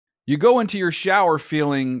You go into your shower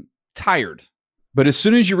feeling tired, but as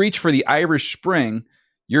soon as you reach for the Irish Spring,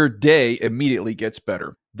 your day immediately gets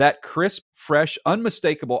better. That crisp, fresh,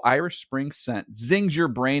 unmistakable Irish Spring scent zings your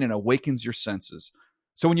brain and awakens your senses.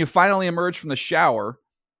 So when you finally emerge from the shower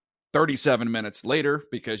 37 minutes later,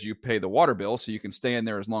 because you pay the water bill so you can stay in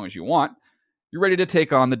there as long as you want, you're ready to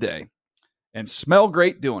take on the day and smell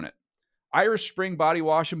great doing it. Irish Spring Body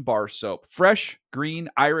Wash and Bar Soap. Fresh, green,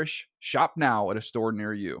 Irish. Shop now at a store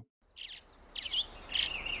near you.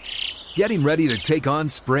 Getting ready to take on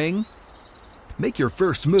spring? Make your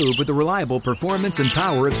first move with the reliable performance and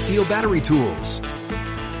power of Steel battery tools.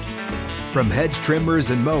 From hedge trimmers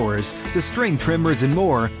and mowers to string trimmers and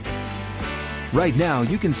more, right now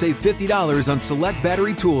you can save $50 on select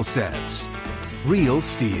battery tool sets. Real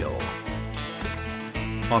Steel.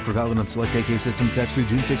 Offer valid on select AK system sets through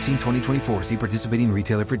June 16, 2024. See participating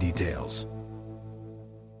retailer for details.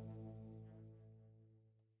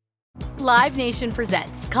 Live Nation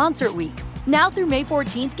presents Concert Week. Now through May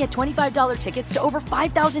 14th, get $25 tickets to over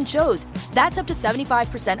 5,000 shows. That's up to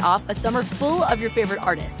 75% off a summer full of your favorite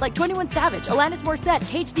artists like 21 Savage, Alanis Morissette,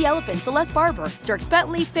 Cage the Elephant, Celeste Barber, Dierks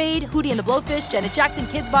Bentley, Fade, Hootie and the Blowfish, Janet Jackson,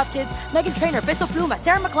 Kidz Bop Kids, Meghan Trainor, Bissell Pluma,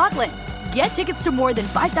 Sarah McLachlan. Get tickets to more than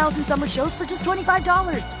 5,000 summer shows for just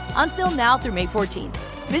 $25. Until now through May 14th.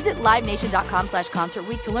 Visit LiveNation.com/Concert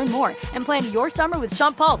Week to learn more and plan your summer with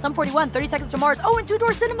Sean Paul, Sum 41, 30 Seconds to Mars, and Two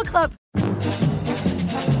Door Cinema Club.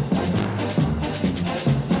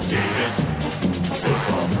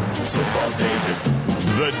 Football David.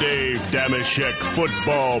 The Dave Dameshek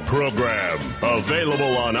Football Program.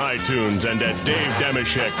 Available on iTunes and at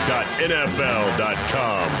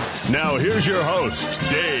davedameshek.nfl.com. Now here's your host,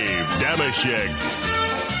 Dave Dameshek.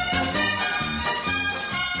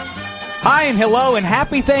 Hi and hello and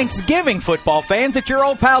happy Thanksgiving, football fans. It's your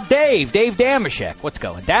old pal Dave Dameshek. What's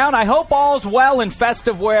going down? I hope all's well and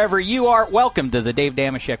festive wherever you are. Welcome to the Dave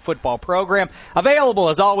Dameshek Football Program. Available,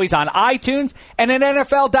 as always, on iTunes and at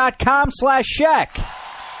NFL.com/Shek.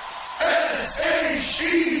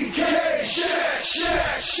 S-H-E-K, Shek.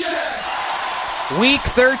 Week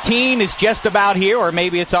 13 is just about here, or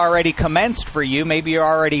maybe it's already commenced for you. Maybe you're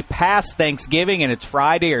already past Thanksgiving and it's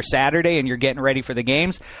Friday or Saturday and you're getting ready for the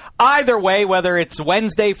games. Either way, whether it's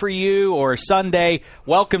Wednesday for you or Sunday,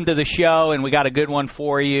 welcome to the show, and we got a good one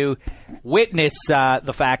for you. Witness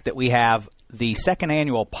the fact that we have the second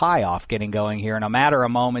annual Pie-Off getting going here in a matter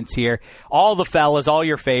of moments here. All the fellas, all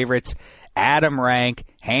your favorites, Adam Rank,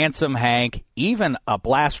 Handsome Hank, even a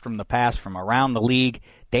blast from the past from around the league,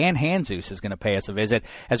 Dan Hanzus is going to pay us a visit,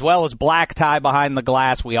 as well as Black Tie behind the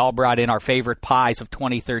glass. We all brought in our favorite pies of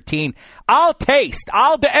 2013. Everybody's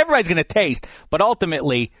going to taste, but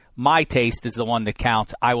ultimately, my taste is the one that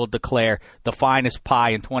counts. I will declare the finest pie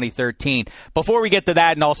in 2013. Before we get to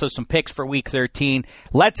that and also some picks for Week 13,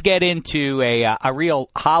 let's get into a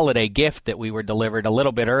real holiday gift that we were delivered a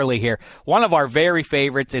little bit early here. One of our very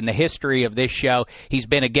favorites in the history of this show. He's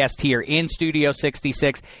been a guest here in Studio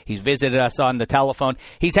 66. He's visited us on the telephone.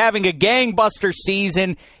 He's having a gangbuster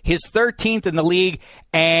season, his 13th in the league,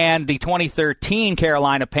 and the 2013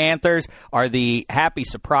 Carolina Panthers are the happy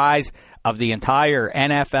surprise of the entire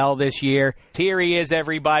NFL this year. Here he is,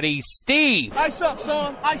 everybody. Steve. Ice up,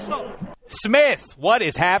 son. Ice up. Smith. What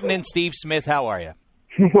is happening, Steve Smith? How are you?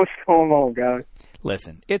 What's going on, guys?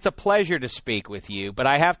 Listen, it's a pleasure to speak with you, but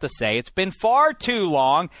I have to say, it's been far too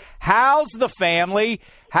long. How's the family?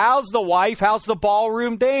 How's the wife? How's the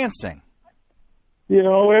ballroom dancing? You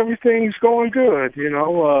know, everything's going good. You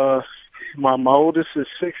know, my oldest is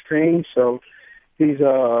 16, so he's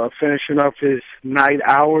finishing up his night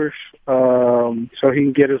hours so he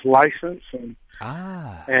can get his license, and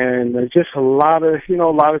just a lot of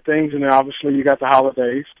things. And then obviously you got the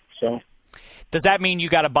holidays. So does that mean you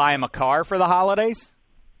got to buy him a car for the holidays?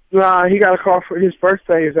 Nah, he got a car for his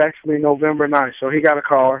birthday is actually November 9th, so he got a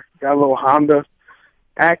car. Got a little Honda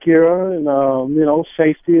Acura, and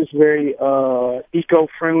safety is very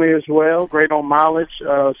eco-friendly as well. Great on mileage,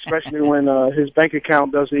 especially when his bank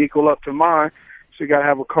account doesn't equal up to mine. So you got to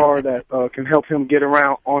have a car that can help him get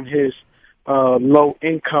around on his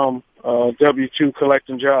low-income W-2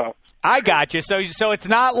 collecting job. I got you. So it's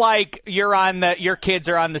not like your kids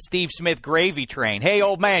are on the Steve Smith gravy train. Hey,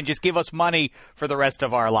 old man, just give us money for the rest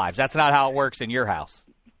of our lives. That's not how it works in your house.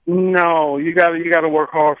 No, you got to work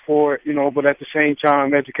hard for it, but at the same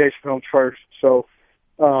time, education comes first. So,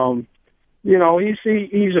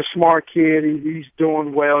 he's a smart kid. He's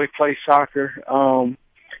doing well. He plays soccer.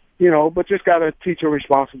 But just got to teach him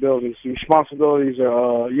responsibilities. Responsibilities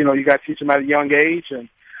are, you got to teach him at a young age,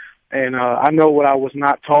 and I know what I was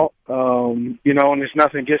not taught. And there's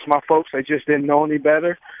nothing against my folks. They just didn't know any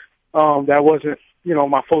better. That wasn't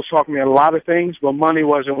my folks taught me a lot of things, but money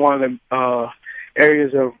wasn't one of the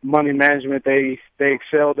areas of money management they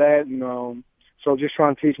excelled at. And so just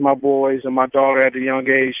trying to teach my boys and my daughter at a young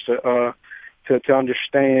age to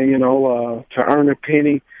understand, to earn a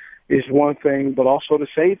penny is one thing, but also to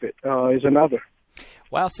save it is another.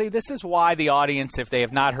 Well, see, this is why the audience, if they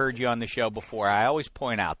have not heard you on the show before, I always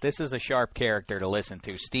point out, this is a sharp character to listen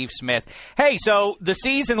to, Steve Smith. Hey, so the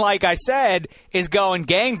season, like I said, is going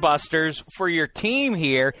gangbusters for your team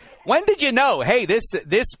here. When did you know, hey,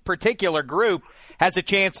 this particular group has a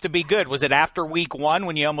chance to be good? Was it after week 1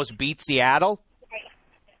 when you almost beat Seattle?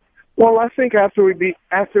 Well, I think after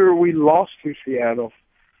we lost to Seattle.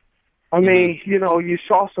 I mean, you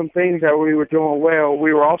saw some things that we were doing well.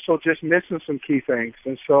 We were also just missing some key things.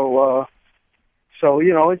 And so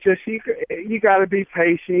it's just, you got to be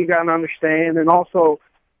patient. You got to understand. And also,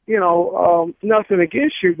 nothing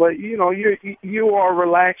against you, but, you are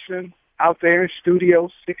relaxing out there in Studio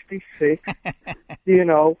 66,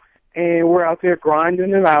 and we're out there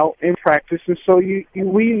grinding it out in practice. And so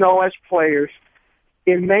we know as players,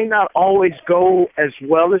 it may not always go as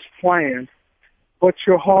well as planned, but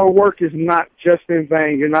your hard work is not just in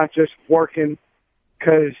vain. You're not just working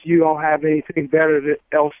because you don't have anything better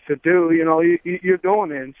else to do. You're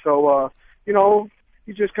doing it. And so,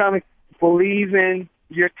 you just kind of believe in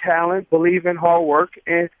your talent, believe in hard work,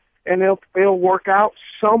 and it'll work out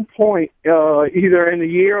some point, either in the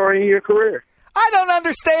year or in your career. I don't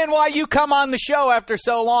understand why you come on the show after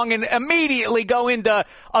so long and immediately go into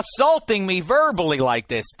assaulting me verbally like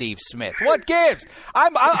this, Steve Smith. What gives?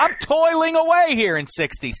 I'm toiling away here in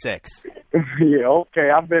 66. Yeah, okay,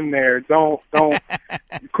 I've been there. Don't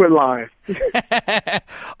quit lying.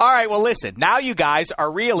 All right, well, listen. Now you guys are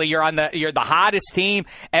you're the hottest team.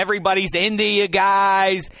 Everybody's into you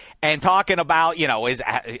guys and talking about,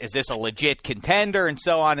 is this a legit contender and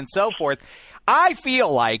so on and so forth. I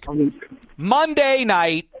feel like Monday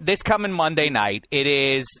night, this coming Monday night, it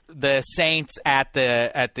is the Saints at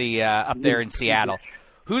the up there in Seattle.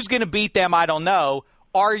 Who's going to beat them? I don't know.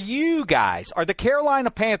 Are the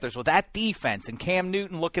Carolina Panthers with that defense and Cam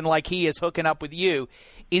Newton looking like he is hooking up with you?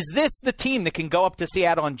 Is this the team that can go up to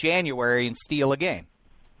Seattle in January and steal a game?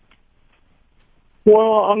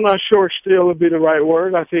 Well, I'm not sure steal would be the right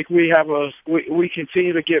word. I think we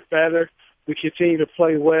continue to get better. We continue to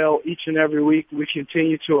play well each and every week. We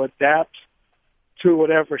continue to adapt to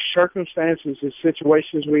whatever circumstances and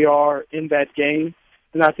situations we are in that game.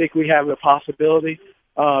 And I think we have the possibility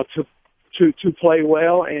to play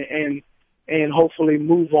well and hopefully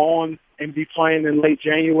move on and be playing in late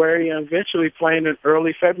January and eventually playing in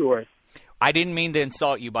early February. I didn't mean to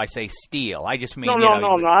insult you by saying steal. I just mean no.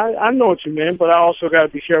 I know what you meant, but I also got to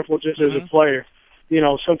be careful just as a player.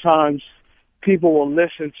 Sometimes people will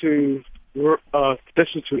listen to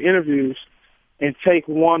interviews and take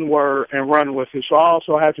one word and run with it. So I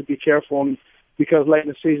also have to be careful because late in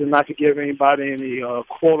the season not to give anybody any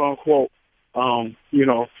quote-unquote,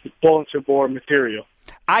 bulletin board material.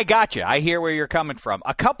 I got you. I hear where you're coming from.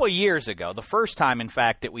 A couple of years ago, the first time, in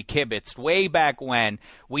fact, that we kibitzed, way back when,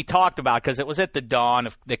 we talked about, because it was at the dawn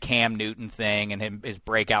of the Cam Newton thing and his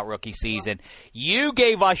breakout rookie season, you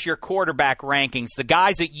gave us your quarterback rankings, the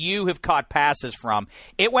guys that you have caught passes from.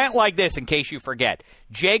 It went like this, in case you forget.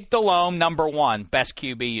 Jake Delhomme, number 1, best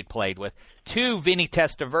QB you'd played with. 2, Vinny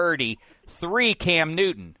Testaverde. 3, Cam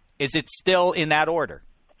Newton. Is it still in that order?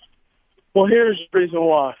 Well, here's the reason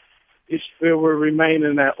why. It will remain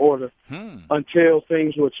in that order until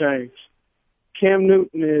things will change. Cam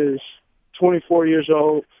Newton is 24 years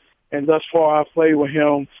old, and thus far I've played with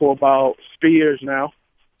him for about 3 years now.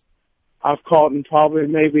 I've caught him probably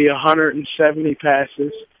maybe 170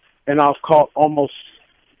 passes, and I've caught almost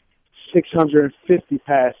 650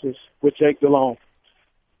 passes with Jake Delhomme.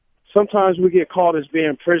 Sometimes we get caught as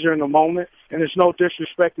being prisoner in the moment, and there's no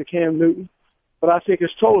disrespect to Cam Newton, but I think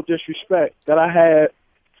it's total disrespect that I had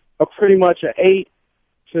pretty much an 8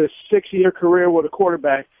 to 6 year career with a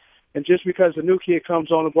quarterback, and just because a new kid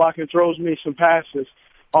comes on the block and throws me some passes,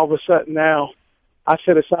 all of a sudden now I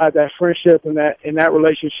set aside that friendship and that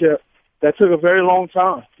relationship that took a very long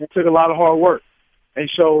time. It took a lot of hard work.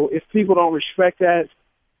 And so if people don't respect that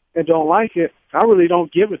and don't like it, I really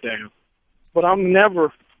don't give a damn. But I'm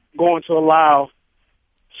never going to allow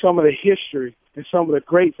some of the history and some of the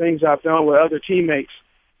great things I've done with other teammates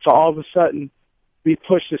to all of a sudden be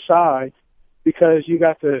pushed aside because you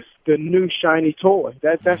got the new shiny toy.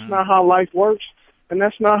 That's not how life works, and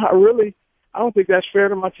that's not how I don't think that's fair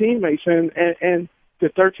to my teammates and the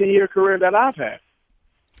 13-year career that I've had.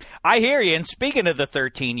 I hear you. And speaking of the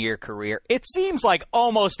 13-year career, it seems like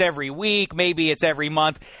almost every week, maybe it's every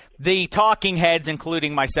month, the talking heads,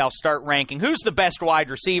 including myself, start ranking who's the best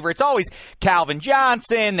wide receiver. It's always Calvin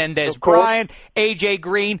Johnson, then there's Bryant, A.J.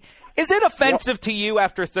 Green. Is it offensive to you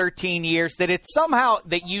after 13 years that it's somehow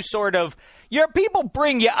that you sort of your people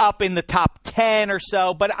bring you up in the top 10 or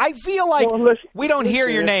so, but I feel like we don't hear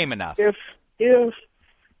your name enough. If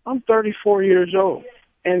I'm 34 years old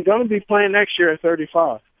and going to be playing next year at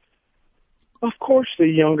 35, of course the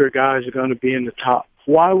younger guys are going to be in the top.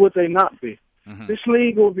 Why would they not be? Mm-hmm. This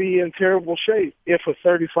league will be in terrible shape if a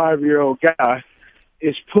 35-year-old guy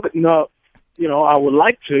is putting up, I would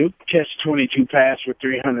like to catch 22 passes for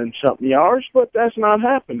 300 and something yards, but that's not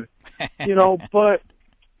happening. But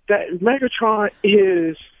that Megatron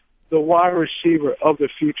is the wide receiver of the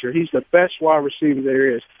future. He's the best wide receiver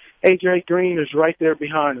there is. A.J. Green is right there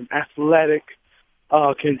behind him, athletic,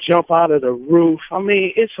 can jump out of the roof. I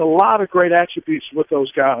mean, it's a lot of great attributes with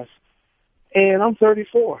those guys. And I'm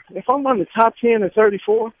 34. If I'm on the top 10 at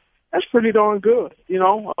 34, that's pretty darn good,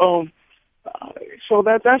 So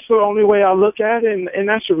that's the only way I look at it, and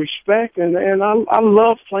that's a respect, and I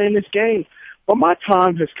love playing this game. But my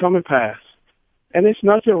time has come and passed, and there's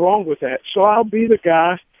nothing wrong with that. So I'll be the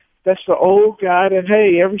guy that's the old guy that,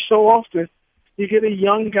 hey, every so often you get a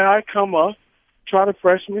young guy come up, try to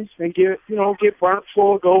press me, and get burnt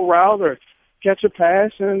for a go route or catch a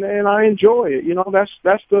pass, and I enjoy it.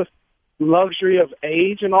 That's the luxury of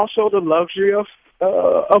age and also the luxury of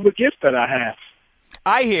a gift that I have.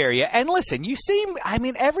 I hear you. And listen,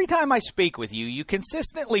 every time I speak with you, you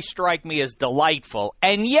consistently strike me as delightful.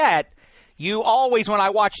 And yet, you always, when I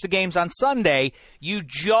watch the games on Sunday, you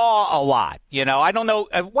jaw a lot. I don't know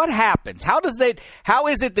what happens. How is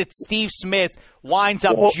it that Steve Smith winds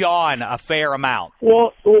up jawing a fair amount?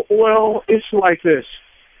 Well, it's like this.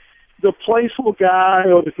 The playful guy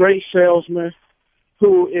or the great salesman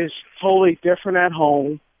who is totally different at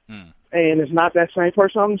home and is not that same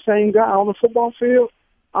person. I'm the same guy on the football field.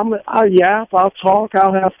 I'll yap, I'll talk,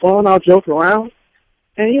 I'll have fun, I'll joke around.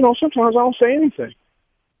 And, sometimes I don't say anything.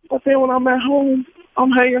 But then when I'm at home,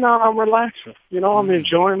 I'm hanging out, I'm relaxing. I'm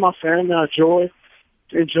enjoying my family. I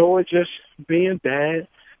enjoy just being dad.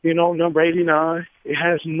 Number 89, it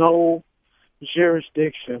has no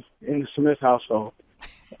jurisdiction in the Smith household.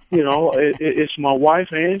 It's my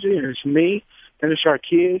wife, Angie, and it's me, and it's our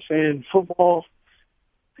kids. And football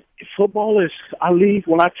is, I leave,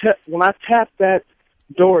 when I tap that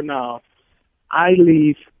doorknob, I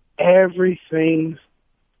leave everything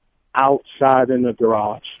outside in the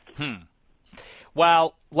garage.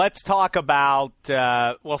 Well, let's talk about,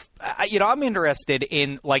 I'm interested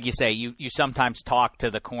in, like you say, you sometimes talk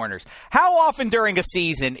to the corners. How often during a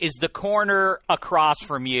season is the corner across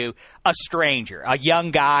from you a stranger, a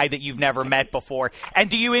young guy that you've never met before? And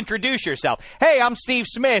do you introduce yourself? Hey, I'm Steve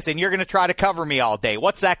Smith, and you're going to try to cover me all day.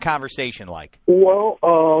 What's that conversation like? Well,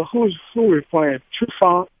 who are we playing?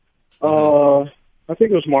 Trufant. I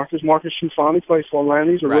think it was Marcus Trufant. He plays for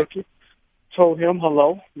Atlanta. He's a rookie. Told him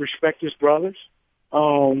hello, respect his brothers.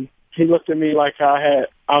 He looked at me like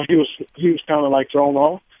he was kind of like thrown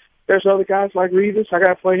off. There's other guys like Revis. I got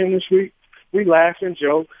to play him this week. We laugh and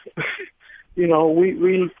joke.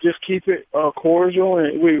 We just keep it cordial,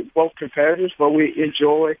 and we both competitors, but we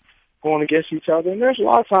enjoy going against each other. And there's a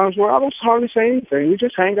lot of times where I don't hardly say anything. We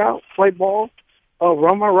just hang out, play ball,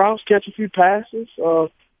 run my routes, catch a few passes. The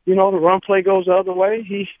run play goes the other way.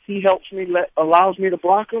 He helps me, allows me to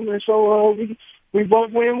block him, and so we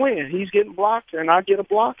both win-win. He's getting blocked, and I get a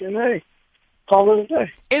block, and hey, call it a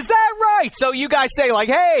day. Is that right? So you guys say, like,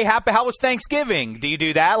 hey, how was Thanksgiving? Do you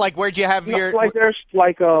do that? Like, where'd you have your... Like, there's,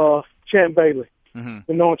 Champ Bailey,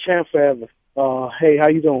 the Champ family. Hey, how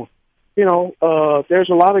you doing? There's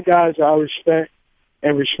a lot of guys I respect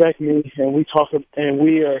and respect me, and we talk, and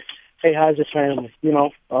we are, hey, how's your family?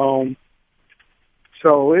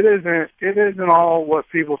 So it isn't all what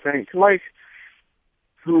people think. Like,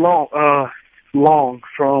 long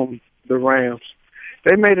from the Rams,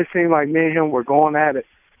 they made it seem like me and him were going at it.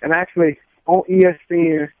 And actually, on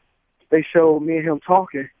ESPN, they showed me and him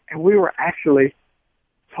talking, and we were actually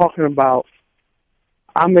talking about,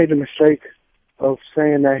 I made the mistake of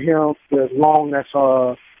saying that the Long, that's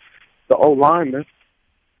the O-lineman,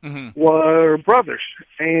 were brothers.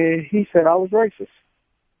 And he said I was racist.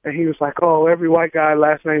 And he was like, oh, every white guy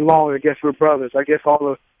last name Long, I guess we're brothers. I guess all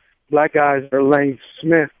the black guys are Lane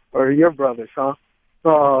Smith, or your brothers, huh?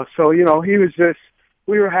 So, he was just,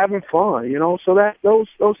 we were having fun, so that those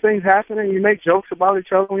things happen, and you make jokes about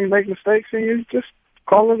each other when you make mistakes, and you just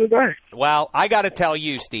call it a day. Well, I got to tell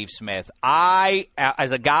you, Steve Smith,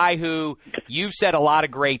 as a guy who, you've said a lot of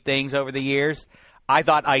great things over the years, I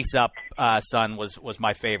thought Ice Up Son was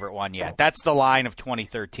my favorite one yet. That's the line of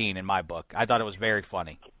 2013 in my book. I thought it was very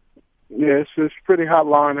funny. Yeah, it's a pretty hot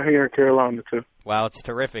line here in Carolina, too. Well, it's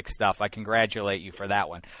terrific stuff. I congratulate you for that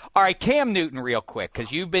one. All right, Cam Newton real quick,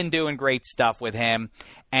 because you've been doing great stuff with him.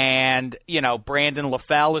 And, Brandon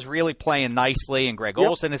LaFell is really playing nicely, and Greg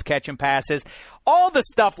Olsen is catching passes. All the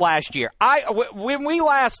stuff last year. When we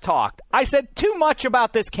last talked, I said too much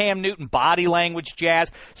about this Cam Newton body language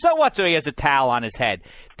jazz. So what? So he has a towel on his head.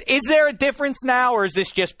 Is there a difference now, or is this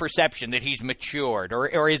just perception that he's matured?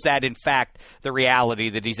 Or is that, in fact, the reality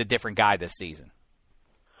that he's a different guy this season?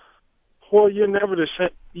 Well, you're never the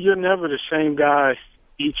same guy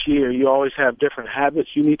each year. You always have different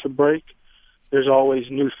habits you need to break. There's always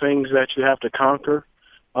new things that you have to conquer.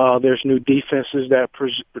 There's new defenses that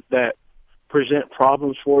present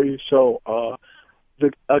problems for you. So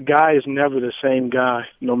a guy is never the same guy,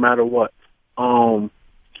 no matter what.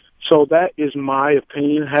 So that is my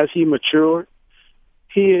opinion. Has he matured?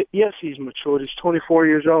 Yes, he's matured. He's 24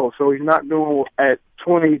 years old, so he's not doing at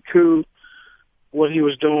 22 what he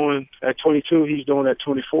was doing at 22. He's doing at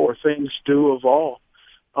 24. Things do evolve.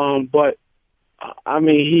 But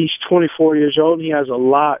he's 24 years old. And he has a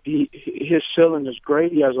lot. His ceiling is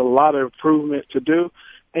great. He has a lot of improvement to do,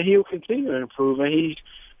 and he will continue to improve. And he's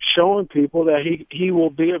showing people that he will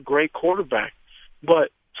be a great quarterback.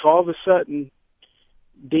 But to all of a sudden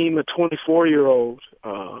deem a 24-year-old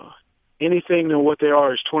anything than what they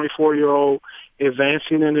are is 24-year-old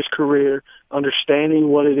advancing in his career, understanding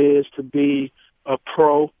what it is to be a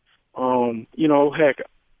pro. Heck,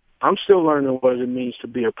 I'm still learning what it means to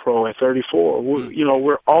be a pro at 34.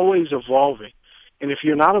 We're always evolving. And if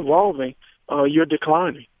you're not evolving, you're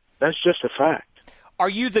declining. That's just a fact. Are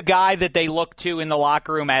you the guy that they look to in the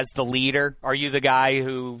locker room as the leader? Are you the guy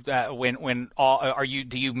who,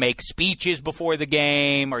 do you make speeches before the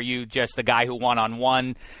game? Are you just the guy who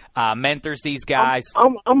one-on-one mentors these guys?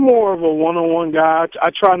 I'm more of a one-on-one guy. I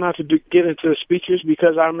try not to get into the speeches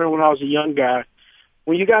because I remember when I was a young guy,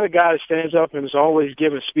 when you got a guy that stands up and is always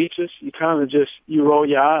giving speeches, you kind of you roll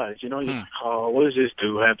your eyes. What does this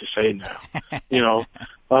dude have to say now?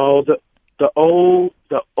 The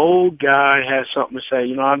old guy has something to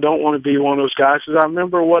say. I don't want to be one of those guys because I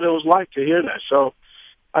remember what it was like to hear that. So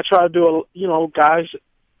I try to do guys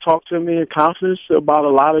talk to me in confidence about a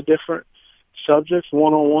lot of different subjects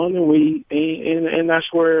one-on-one, and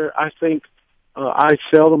that's where I think I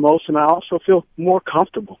excel the most, and I also feel more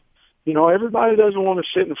comfortable. Everybody doesn't want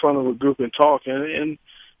to sit in front of a group and talk, and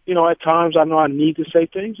at times I know I need to say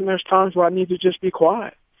things, and there's times where I need to just be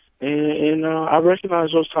quiet. And I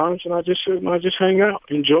recognize those times, and I just hang out,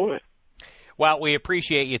 enjoy it. Well, we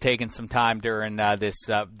appreciate you taking some time during this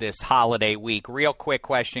holiday week. Real quick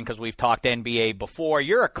question, because we've talked NBA before.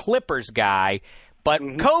 You're a Clippers guy, but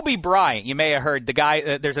Kobe Bryant, you may have heard the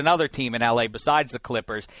guy. There's another team in LA besides the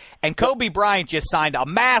Clippers, and Kobe Bryant just signed a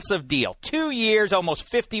massive deal, 2 years, almost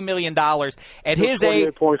 $50 million at his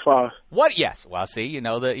age. 48.5. What? Yes. Well, see,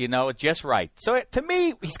 it's just right. So to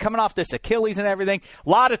me, he's coming off this Achilles and everything. A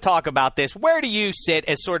lot of talk about this. Where do you sit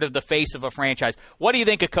as sort of the face of a franchise? What do you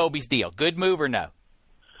think of Kobe's deal? Good move or no?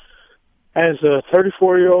 As a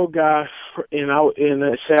 34-year-old guy, say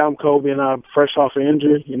I'm Kobe and I'm fresh off an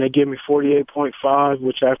injury, and they give me 48.5,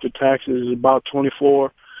 which after taxes is about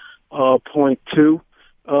 24.2.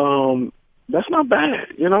 That's not bad,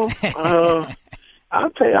 I'll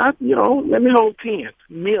tell you, let me hold 10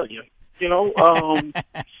 million.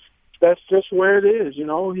 That's just where it is.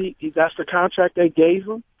 That's the contract they gave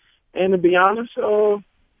him, and to be honest,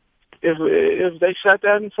 if they sat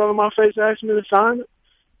that in front of my face and asked me to sign it,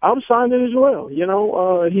 I would sign it as well.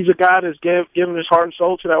 He's a guy that's given his heart and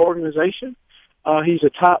soul to that organization. He's a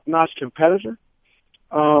top-notch competitor.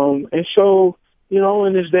 And so,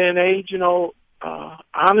 in this day and age,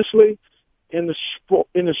 honestly, in the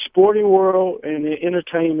sporting world and the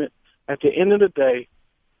entertainment, at the end of the day,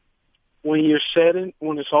 when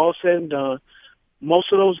it's all said and done,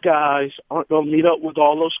 most of those guys aren't going to meet up with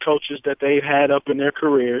all those coaches that they've had up in their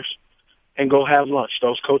careers and go have lunch.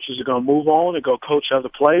 Those coaches are going to move on and go coach other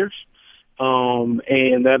players.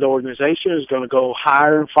 And that organization is going to go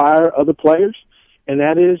hire and fire other players. And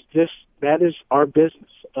that is our business.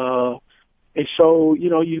 And so,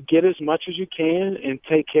 you get as much as you can and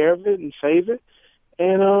take care of it and save it.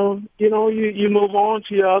 And, you move on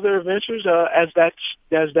to your other adventures, as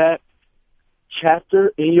that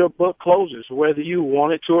chapter in your book closes, whether you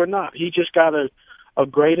want it to or not. He just got a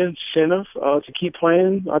great incentive to keep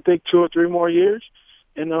playing, I think, 2 or 3 more years.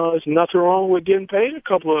 And there's nothing wrong with getting paid a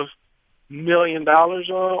couple of $1 million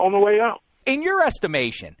on the way out. In your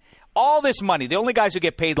estimation, all this money. The only guys who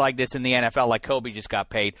get paid like this in the NFL, like Kobe just got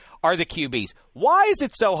paid, are the QBs. Why is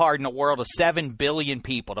it so hard in a world of 7 billion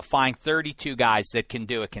people to find 32 guys that can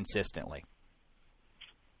do it consistently?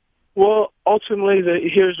 Well, ultimately,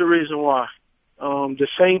 here's the reason why. The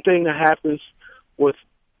same thing that happens with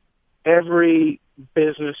every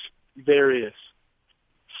business there is.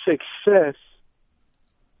 Success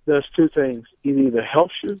does two things. It either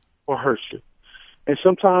helps you or hurts you. And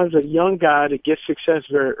sometimes a young guy that gets success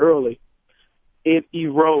very early, it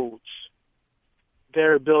erodes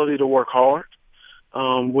their ability to work hard.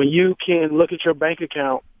 When you can look at your bank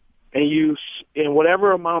account and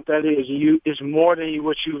whatever amount that is more than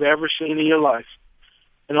what you've ever seen in your life.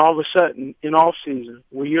 And all of a sudden, in off season,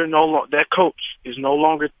 where that coach is no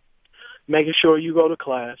longer making sure you go to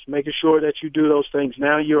class, making sure that you do those things.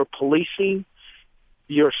 Now you're policing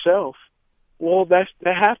yourself. Well, that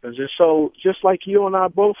happens. And so just like you and I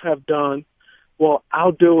both have done, well,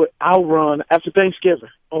 I'll do it. I'll run after Thanksgiving.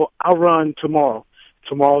 Oh, I'll run tomorrow.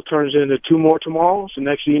 Tomorrow turns into 2 more tomorrows. The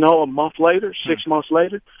next thing you know, a month later, 6 months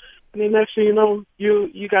later. And then next thing you know,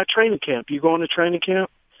 you got training camp. You go into training camp,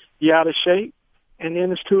 you're out of shape, and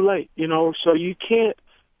then it's too late. So you can't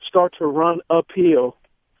start to run uphill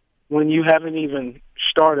when you haven't even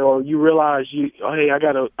started, or you realize I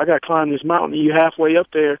gotta climb this mountain. And you're halfway up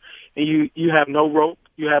there, and you have no rope,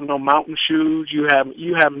 you have no mountain shoes, you have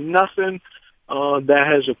nothing that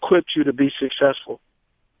has equipped you to be successful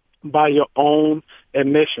by your own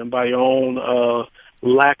admission, by your own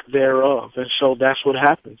lack thereof. And so that's what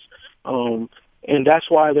happens. And that's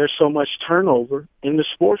why there's so much turnover in the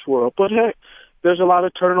sports world. But heck, there's a lot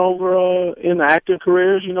of turnover in the acting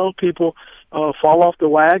careers. People fall off the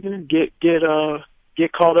wagon, get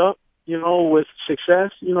caught up, with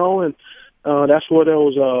success, and that's where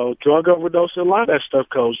those drug overdose, a lot of that stuff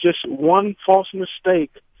goes. Just one false mistake,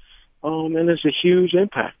 and it's a huge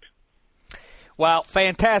impact. Well,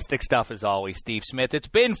 fantastic stuff as always, Steve Smith. It's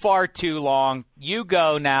been far too long. You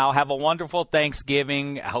go now. Have a wonderful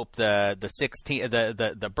Thanksgiving. I hope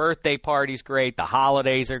the birthday party's great. The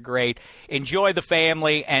holidays are great. Enjoy the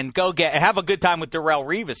family and have a good time with Darrelle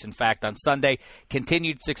Revis. In fact, on Sunday,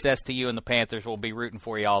 continued success to you and the Panthers. We'll be rooting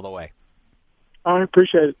for you all the way. I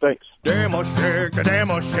appreciate it. Thanks. Damashek,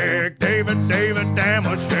 David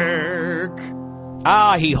Damashek.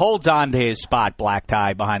 He holds on to his spot, Black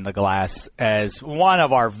Tie, behind the glass as one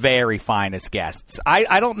of our very finest guests.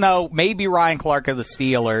 I don't know, maybe Ryan Clark of the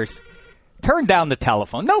Steelers. Turn down the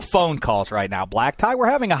telephone. No phone calls right now, Black Tie.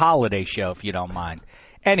 We're having a holiday show, if you don't mind.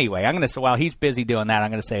 Anyway, I'm going to say, while he's busy doing that,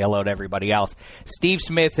 I'm going to say hello to everybody else. Steve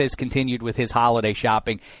Smith has continued with his holiday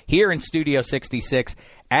shopping here in Studio 66.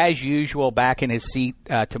 As usual, back in his seat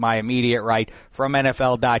to my immediate right from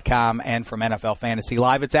NFL.com and from NFL Fantasy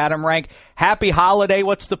Live. It's Adam Rank. Happy holiday.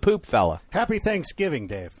 What's the poop, fella? Happy Thanksgiving,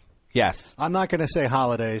 Dave. Yes. I'm not going to say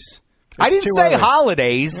holidays. I didn't say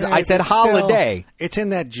holidays. I said holiday. It's in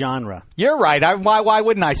that genre. You're right. Why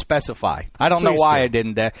wouldn't I specify? I don't know why I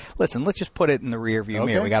didn't. Listen, let's just put it in the rearview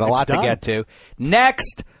mirror. We got a lot to get to.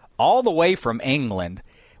 Next, all the way from England.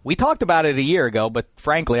 We talked about it a year ago, but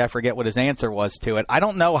frankly, I forget what his answer was to it. I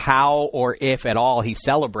don't know how or if at all he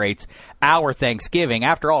celebrates our Thanksgiving.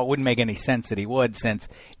 After all, it wouldn't make any sense that he would, since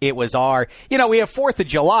it was our, we have 4th of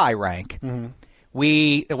July, Rank. Mm-hmm.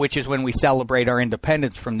 Which is when we celebrate our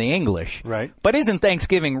independence from the English. Right. But isn't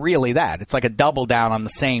Thanksgiving really that? It's like a double down on the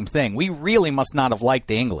same thing. We really must not have liked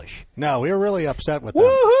the English. No, we were really upset with them.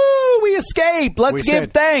 Woohoo! We escaped. Let's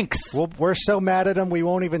give thanks. Well, we're so mad at them, we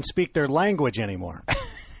won't even speak their language anymore.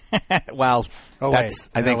 Well, I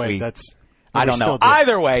don't know. Do.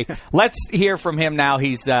 Either way, let's hear from him now.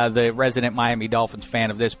 He's the resident Miami Dolphins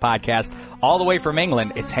fan of this podcast. All the way from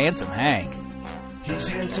England, it's Handsome Hank. He's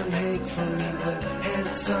Handsome Hank from England,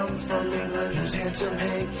 handsome from England. He's Handsome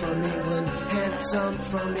Hank from England, handsome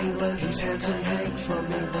from England. He's Handsome Hank from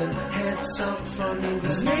England, handsome from England.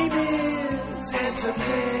 His name is Handsome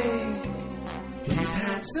Hank. He's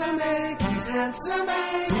Handsome Hank, he's Handsome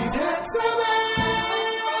Hank, he's Handsome Hank.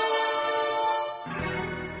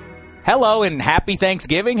 Hello and happy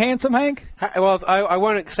Thanksgiving, Handsome Hank. Well, I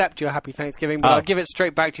won't accept your happy Thanksgiving, but I'll give it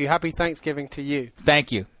straight back to you. Happy Thanksgiving to you.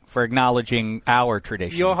 Thank you for acknowledging our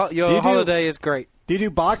traditions. Your holiday is great. Do you do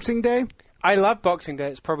Boxing Day? I love Boxing Day.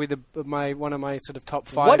 It's probably one of my sort of top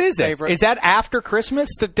 5 What is favorite. it? Is that after Christmas?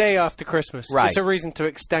 It's the day after Christmas. Right. It's a reason to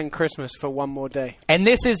extend Christmas for one more day. And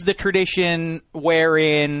this is the tradition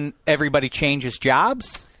wherein everybody changes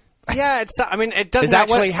jobs? Yeah, it doesn't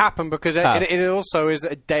actually happen because it also is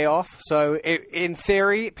a day off. So in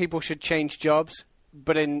theory, people should change jobs,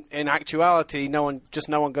 but in actuality, no one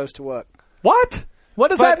goes to work. What? What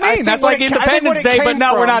does that mean? That's like Independence Day, but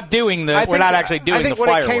no, we're not doing the. We're not actually doing the fireworks.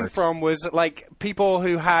 I think what it came from was like people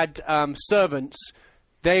who had servants.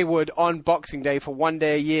 They would, on Boxing Day, for one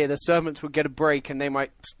day a year, the servants would get a break and they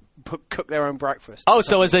might cook their own breakfast. Oh,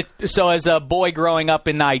 so as a boy growing up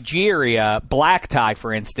in Nigeria, Black Tie,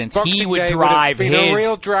 for instance, he would drive his. A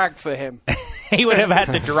real drag for him. He would have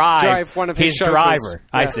had to drive one of his driver.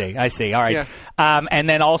 Yeah. I see. All right. Yeah. And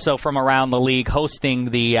then also from around the league, hosting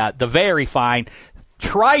the very fine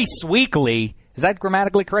Trice Weekly. Is that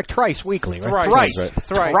grammatically correct? Trice Weekly, right?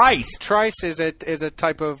 Thrice. Trice is a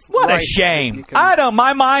type of What rice a shame. I don't.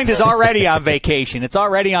 My mind is already on vacation. It's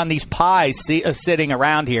already on these pies sitting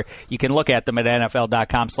around here. You can look at them at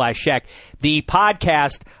NFL.com/check. The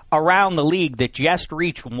podcast Around the League that just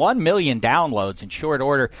reached 1 million downloads in short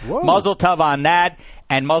order. Whoa. Muzzle tov on that,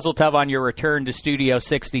 and muzzle tov on your return to Studio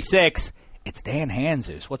 66. It's Dan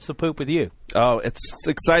Hanzus. What's the poop with you? Oh, it's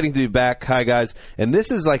exciting to be back. Hi, guys. And this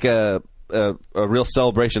is like a real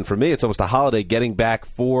celebration for me. It's almost a holiday getting back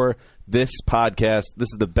for this podcast. This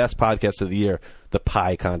is the best podcast of the year, the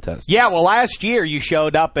Pie Contest. Yeah, well, last year you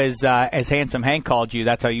showed up as Handsome Hank called you.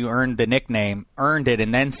 That's how you earned the nickname, earned it,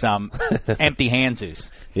 and then some. Empty Handsus.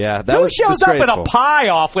 Yeah, that was disgraceful. Who shows up at a pie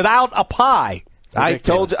off without a pie? I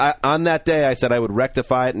told you on that day. I said I would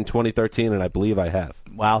rectify it in 2013, and I believe I have.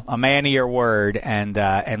 Well, a man of your word, and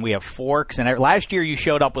we have forks. And last year you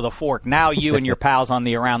showed up with a fork. Now you and your pals on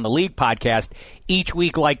the Around the League podcast each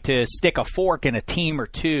week like to stick a fork in a team or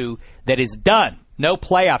two that is done. No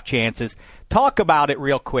playoff chances. Talk about it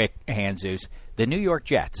real quick, Hanzus. The New York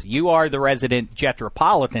Jets. You are the resident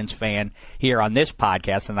Jetropolitans fan here on this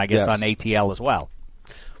podcast, and I guess on ATL as well.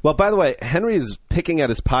 Well, by the way, Henry is picking at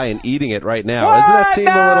his pie and eating it right now. Doesn't that seem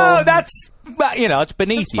a little... That's, it's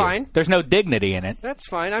beneath you. Fine. There's no dignity in it. That's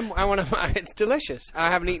fine. I want to. It's delicious. I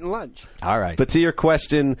haven't eaten lunch. All right. But to your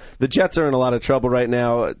question, the Jets are in a lot of trouble right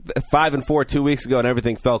now. 5-4 2 weeks ago, and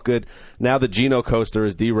everything felt good. Now the Geno coaster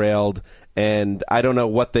is derailed, and I don't know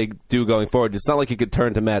what they do going forward. It's not like you could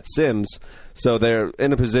turn to Matt Sims. So they're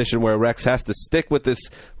in a position where Rex has to stick with this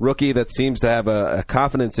rookie that seems to have a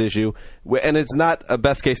confidence issue. And it's not a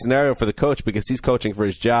best-case scenario for the coach because he's coaching for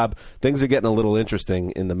his job. Things are getting a little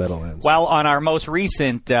interesting in the Meadowlands. Well, on our most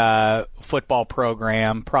recent football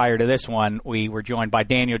program prior to this one, we were joined by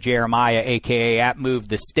Daniel Jeremiah, a.k.a. @Move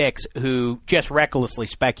the Sticks, who just recklessly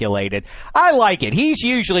speculated. I like it. He's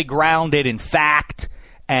usually grounded in fact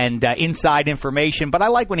and inside information, but I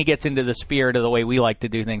like when he gets into the spirit of the way we like to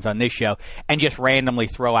do things on this show and just randomly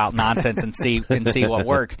throw out nonsense and see what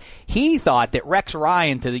works. He thought that Rex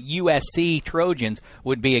Ryan to the USC Trojans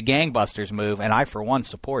would be a gangbusters move, and I, for one,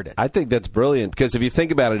 support it. I think that's brilliant because if you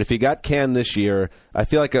think about it, if he got canned this year, I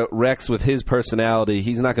feel like Rex with his personality,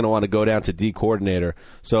 he's not going to want to go down to D coordinator.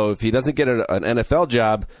 So if he doesn't get an NFL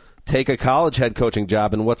job, take a college head coaching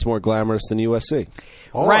job, and what's more glamorous than USC?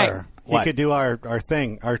 Or right. He could do our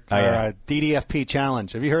thing, our DDFP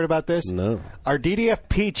challenge. Have you heard about this? No. Our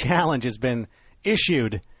DDFP challenge has been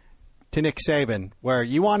issued to Nick Saban, where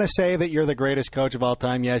you want to say that you're the greatest coach of all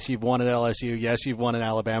time. Yes, you've won at LSU. Yes, you've won at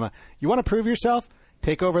Alabama. You want to prove yourself?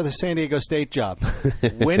 Take over the San Diego State job.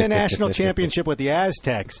 Win a national championship with the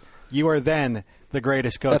Aztecs. You are then the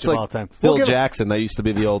greatest coach of all time. Phil Jackson, that used to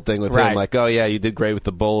be the old thing with him. Like, oh, yeah, you did great with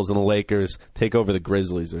the Bulls and the Lakers. Take over the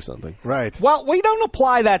Grizzlies or something. Right. Well, we don't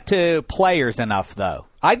apply that to players enough, though.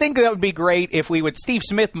 I think that would be great if we would. Steve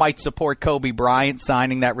Smith might support Kobe Bryant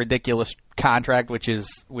signing that ridiculous contract, which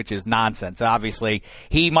is nonsense. Obviously,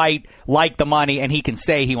 he might like the money, and he can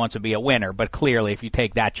say he wants to be a winner. But clearly, if you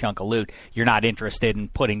take that chunk of loot, you're not interested in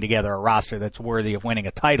putting together a roster that's worthy of winning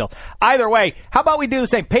a title. Either way, how about we do the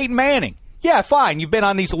same? Peyton Manning. Yeah, fine. You've been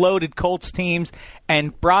on these loaded Colts teams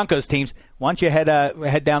and Broncos teams. Why don't you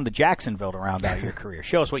head down to Jacksonville to round out your career?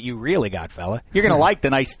 Show us what you really got, fella. You're going to like the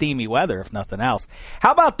nice steamy weather, if nothing else. How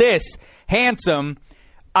about this? Handsome.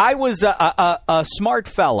 I was a smart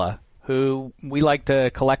fella who we like to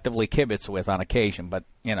collectively kibitz with on occasion, but,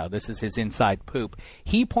 this is his inside poop.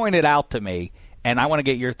 He pointed out to me, and I want to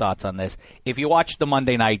get your thoughts on this. If you watch the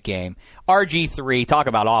Monday night game, RG3, talk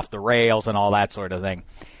about off the rails and all that sort of thing.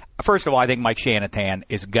 First of all, I think Mike Shanahan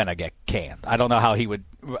is going to get canned. I don't know how he would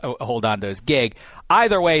hold on to his gig.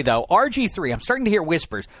 Either way, though, RG3, I'm starting to hear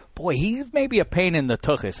whispers. Boy, he's maybe a pain in the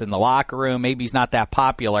tuchus in the locker room. Maybe he's not that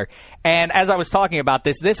popular. And as I was talking about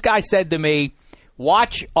this guy said to me,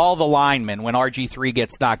 watch all the linemen when RG3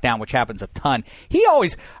 gets knocked down, which happens a ton. He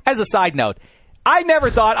always, as a side note, I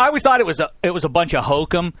always thought it was a bunch of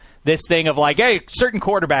hokum. This thing of like, hey, certain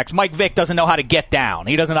quarterbacks, Mike Vick doesn't know how to get down.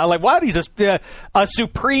 He doesn't know, like, what? He's a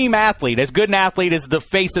supreme athlete, as good an athlete as the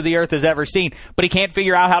face of the earth has ever seen, but he can't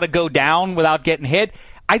figure out how to go down without getting hit.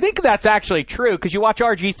 I think that's actually true because you watch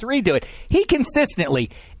RG3 do it. He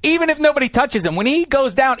consistently, even if nobody touches him, when he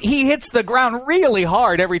goes down, he hits the ground really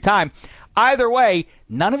hard every time. Either way,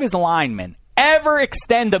 none of his linemen ever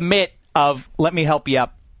extend a mitt of, let me help you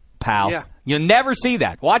up, pal. Yeah. You'll never see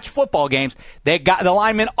that. Watch football games. The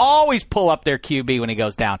linemen always pull up their QB when he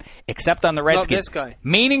goes down, except on the Redskins. Not this guy.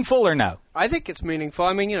 Meaningful or no? I think it's meaningful.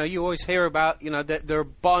 I mean, you always hear about, the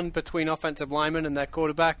bond between offensive linemen and their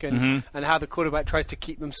quarterback and how the quarterback tries to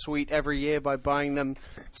keep them sweet every year by buying them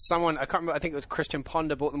someone, I can't remember, I think it was Christian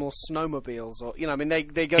Ponder bought them all snowmobiles. Or,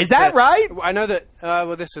 they go. Is that right? I know that,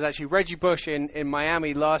 this is actually Reggie Bush in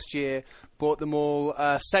Miami last year bought them all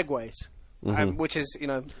Segways. Which is,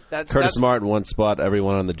 Curtis Martin once bought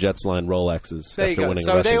everyone on the Jets line Rolexes after winning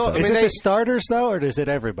so rushing title. Is it the starters, though, or is it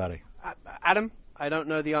everybody? Adam, I don't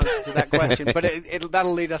know the answer to that question, but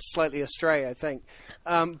that'll lead us slightly astray, I think.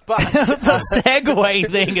 But the Segway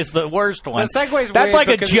thing is the worst one. The Segway's That's weird like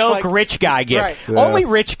a because joke it's like, rich guy gift. Right. Yeah. Only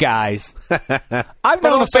rich guys. I've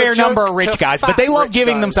known a also fair joke number of rich to guys, but fat they love rich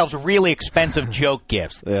giving guys. themselves really expensive joke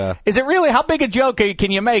gifts. Yeah. Is it really? How big a joke can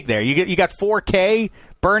you make there? You got $4K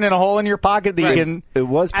burning a hole in your pocket that Right. you can. It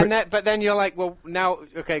was. but then you're like, well, now,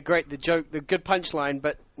 okay, great, the good punchline,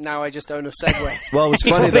 but now I just own a Segway. Well, it was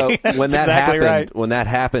funny though when that exactly happened. right. When that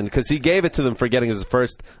happened, because he gave it to them for getting his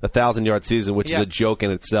first 1,000-yard season, which is a joke in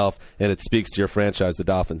itself, and it speaks to your franchise, the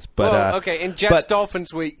Dolphins. But okay, in Jets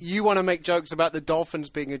Dolphins week, you want to make jokes about the Dolphins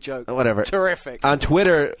being a joke. Whatever. Terrific. On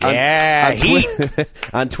Twitter,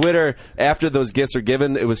 on Twitter, after those gifts are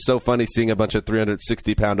given, it was so funny seeing a bunch of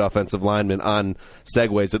 360-pound offensive linemen on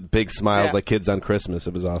Segways with big smiles like kids on Christmas.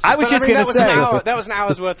 It was awesome. I was just going to say. That was an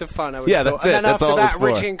hour's worth of fun. I would have that's thought. it. And then That's after all it was that, for.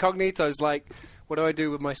 Richie Incognito's like, what do I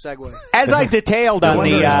do with my Segway? As I detailed on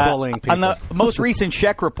wonder he's bullying on the people. most recent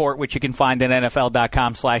Sheck report, which you can find at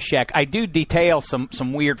NFL.com/Sheck, I do detail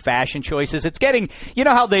some weird fashion choices. It's getting,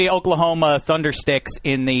 how the Oklahoma Thunder sticks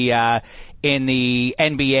in the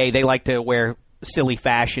NBA, they like to wear silly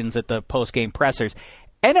fashions at the post-game pressers.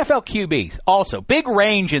 NFL QBs also big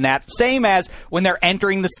range in that, same as when they're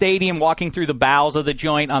entering the stadium, walking through the bowels of the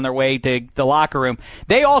joint on their way to the locker room.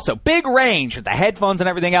 They also big range with the headphones and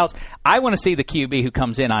everything else. I want to see the QB who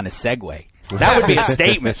comes in on his Segway. That would be a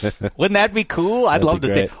statement. Wouldn't that be cool? I'd love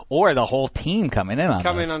to see. Or the whole team coming in on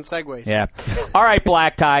Segways. Yeah. All right,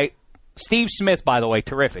 Black Tie. Steve Smith, by the way,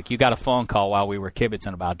 terrific. You got a phone call while we were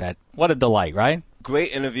kibitzing about that. What a delight, right?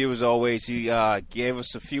 Great interview as always. He gave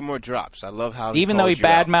us a few more drops. I love how even though he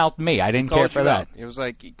badmouthed me, I didn't care for that. It was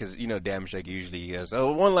like, because Damashek usually has,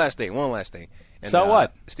 one last thing. And, so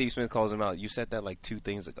what? Steve Smith calls him out. You said that like 2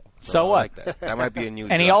 things ago. So I what? like that. That might be a new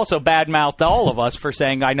And he also badmouthed all of us for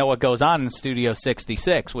saying, I know what goes on in Studio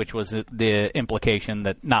 66, which was the implication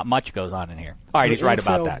that not much goes on in here. All right, he's right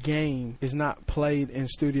about that. The game is not played in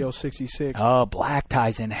Studio 66. Oh, Black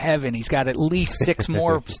Tie's in heaven. He's got at least 6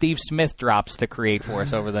 more Steve Smith drops to create for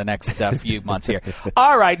us over the next few months here.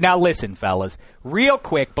 All right, now listen, fellas. Real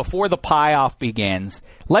quick, before the pie-off begins,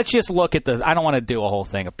 let's just look at I don't want to do a whole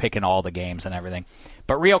thing of picking all the games and everything.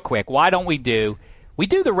 But real quick, why don't we do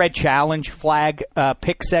the Red Challenge flag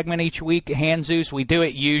pick segment each week, Hanzus. We do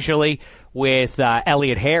it usually with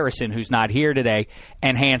Elliot Harrison, who's not here today,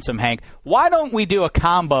 and Handsome Hank. Why don't we do a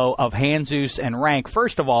combo of Hanzus and Rank?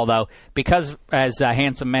 First of all, though, because, as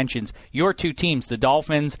Handsome mentions, your two teams, the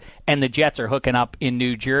Dolphins and the Jets, are hooking up in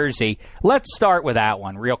New Jersey. Let's start with that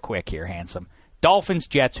one real quick here, Handsome. Dolphins,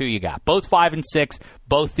 Jets, who you got? Both 5-6,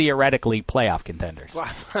 both theoretically playoff contenders.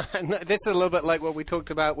 Well, this is a little bit like what we talked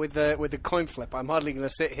about with the coin flip. I'm hardly going to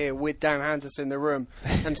sit here with Dan Hansis in the room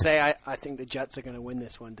and say I think the Jets are going to win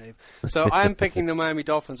this one, Dave. So I'm picking the Miami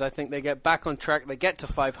Dolphins. I think they get back on track. They get to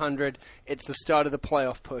 500. It's the start of the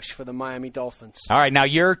playoff push for the Miami Dolphins. All right, now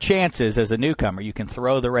your chances as a newcomer, you can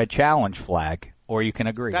throw the Red Challenge flag. Or you can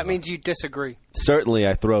agree. That means you disagree. Certainly,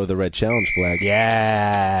 I throw the Red Challenge flag.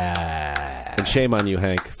 Yeah. And shame on you,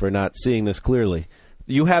 Hank, for not seeing this clearly.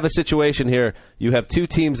 You have a situation here. You have two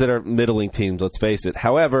teams that are middling teams, let's face it.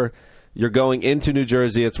 However, you're going into New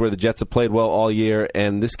Jersey. It's where the Jets have played well all year,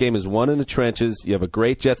 and this game is won in the trenches. You have a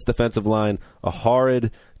great Jets defensive line, a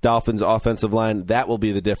horrid Dolphins offensive line. That will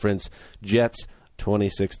be the difference. Jets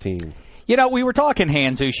 2016. You know, we were talking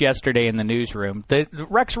Hanzus yesterday in the newsroom.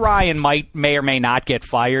 Rex Ryan may or may not get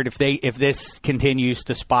fired if this continues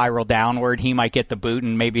to spiral downward. He might get the boot,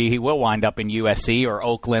 and maybe he will wind up in USC or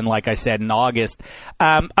Oakland, like I said, in August.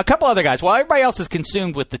 A couple other guys. While everybody else is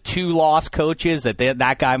consumed with the 2-loss coaches,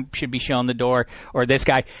 that guy should be shown the door, or this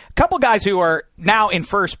guy. A couple guys who are now in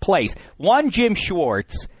first place. One, Jim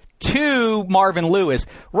Schwartz. to Marvin Lewis.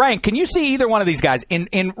 Rank, can you see either one of these guys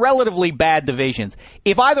in relatively bad divisions?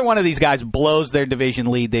 If either one of these guys blows their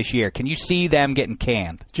division lead this year, can you see them getting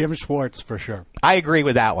canned? Jim Schwartz, for sure. I agree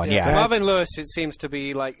with that one, yeah. Marvin Lewis, it seems to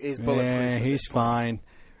be like, is bulletproof. Yeah, he's fine.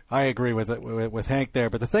 I agree with Hank there.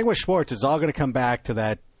 But the thing with Schwartz is all going to come back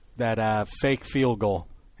to that fake field goal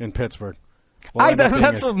in Pittsburgh.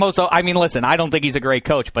 That's the most. I mean, listen, I don't think he's a great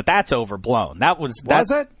coach, but that's overblown.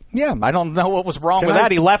 Was it? Yeah, I don't know what was wrong with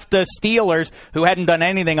that. He left the Steelers, who hadn't done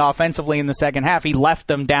anything offensively in the second half, he left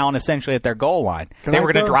them down essentially at their goal line. They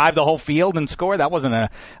were going to drive the whole field and score. That wasn't an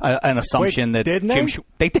assumption. Wait, didn't they?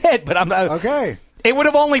 They did, but I'm not. Okay. It would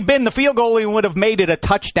have only been the field goal. It would have made it a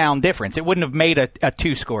touchdown difference. It wouldn't have made a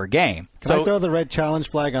two-score game. Can I throw the red challenge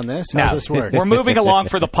flag on this? How does this work? We're moving along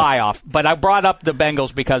for the pie-off, but I brought up the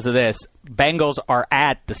Bengals because of this. Bengals are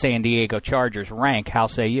at the San Diego Chargers. Rank, how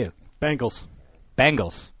say you? Bengals.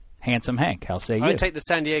 Handsome Hank, how say you? I take the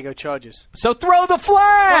San Diego Chargers. So throw the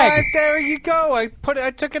flag! Right, there you go. I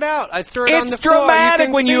took it out. I threw it on the floor. It's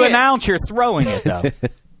dramatic when you announce you're throwing it, though.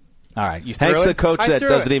 All right, you threw Hank's it? the coach that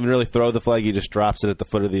doesn't even really throw the flag. He just drops it at the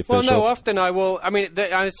foot of the official. Well, no, often I will. I mean,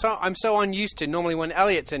 I'm so unused to, normally when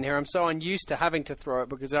Elliot's in here, I'm so unused to having to throw it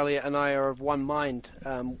because Elliot and I are of one mind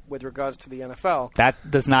with regards to the NFL.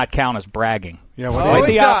 That does not count as bragging. Yeah, quite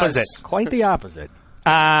the opposite. Quite the opposite.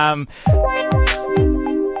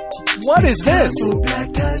 What is this?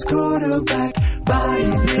 Black ties, quarterback, body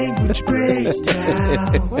language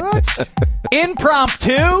breakdown. What?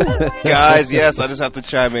 Impromptu? Guys, yes, I just have to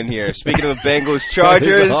chime in here. Speaking of Bengals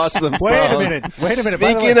Chargers. Awesome. Wait a minute.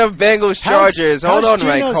 Speaking of Bengals Chargers. Hold on,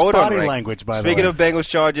 Rank. Hold on, Rank. Language, by Speaking the way. of Bengals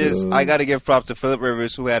Chargers, I got to give props to Phillip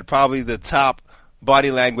Rivers, who had probably the top body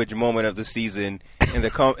language moment of the season in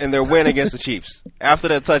their win against the Chiefs. After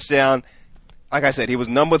that touchdown, like I said, he was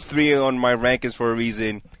number 3 on my rankings for a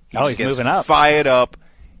reason. He's moving up. Fired up.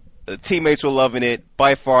 The teammates were loving it.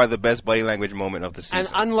 By far the best body language moment of the season. And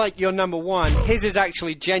unlike your number 1, his is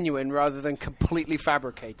actually genuine rather than completely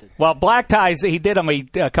fabricated. Well, Black Ties, he did them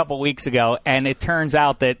a couple weeks ago, and it turns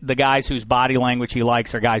out that the guys whose body language he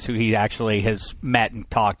likes are guys who he actually has met and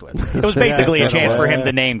talked with. It was basically a chance for him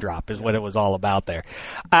to name drop is what it was all about there.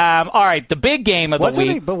 All right, the big game of the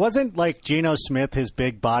week. But wasn't like Geno Smith his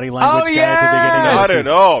big body language guy at the beginning of the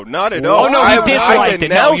season? Not at all. Oh, no, he disliked it.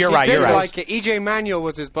 No, you're right. Like it. E.J. Manuel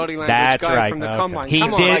was his body language That's guy right. from the Combine. He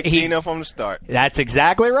Come did. on. Geno from the start. That's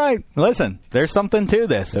exactly right. Listen, there's something to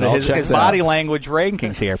this. His body language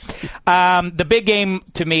rankings here. The big game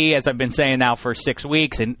to me, as I've been saying now for 6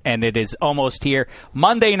 weeks, and it is almost here.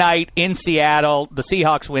 Monday night in Seattle. The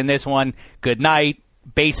Seahawks win this one. Good night.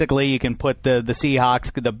 Basically, you can put the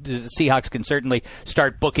Seahawks. The Seahawks can certainly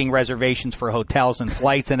start booking reservations for hotels and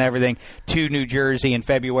flights and everything to New Jersey in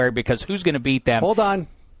February because who's going to beat them? Hold on.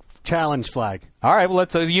 Challenge flag. All right, well,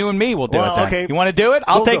 let's you and me will do it then. Okay. You want to do it?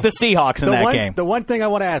 I'll take the Seahawks in that game. The one thing I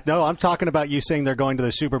want to ask, no, I'm talking about you saying they're going to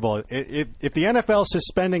the Super Bowl. If the NFL is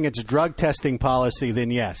suspending its drug testing policy,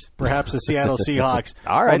 then yes, perhaps the Seattle Seahawks.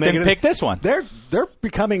 All right, then pick this one. They're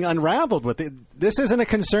becoming unraveled with it. This isn't a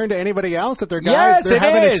concern to anybody else that they're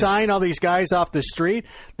having to sign all these guys off the street.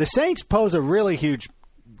 The Saints pose a really huge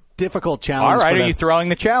difficult challenge. All right, are you throwing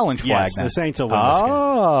the challenge flag yes, then? the Saints will win this game.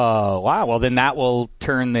 Oh, wow. Well, then that will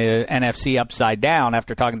turn the NFC upside down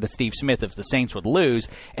after talking to Steve Smith if the Saints would lose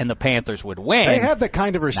and the Panthers would win. They have the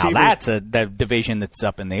kind of receivers. Now that's the division that's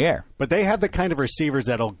up in the air. But they have the kind of receivers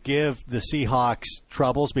that'll give the Seahawks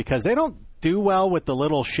troubles because they don't do well with the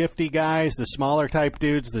little shifty guys, the smaller type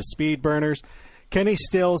dudes, the speed burners. Kenny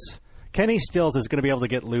Stills is going to be able to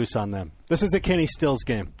get loose on them. This is a Kenny Stills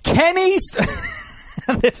game.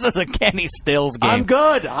 This is a Kenny Stills game. I'm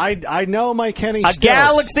good. I know my Kenny Stills. A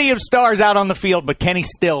galaxy of stars out on the field, but Kenny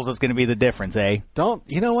Stills is going to be the difference, eh?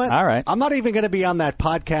 You know what? All right. I'm not even going to be on that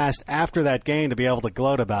podcast after that game to be able to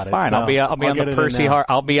gloat about it. Fine, so I'll be on the Percy.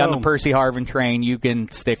 I'll be on the Percy Harvin train. You can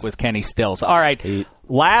stick with Kenny Stills. All right,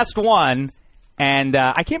 last one. And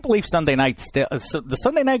I can't believe Sunday night the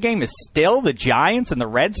Sunday night game is still the Giants and the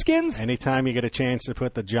Redskins. Anytime you get a chance to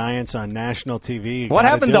put the Giants on national TV, what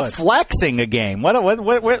happened to flexing a game? What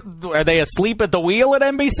are they asleep at the wheel at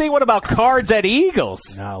NBC? What about Cards at Eagles?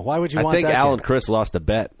 No, why would you want that? I think Alan game? Chris lost a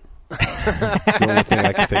bet. That's the only thing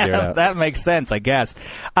I can figure out. That makes sense, I guess.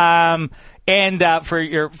 And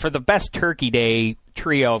for the best Turkey Day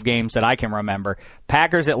trio of games that I can remember,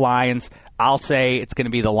 Packers at Lions. I'll say it's going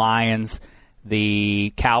to be the Lions.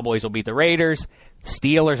 The Cowboys will beat the Raiders,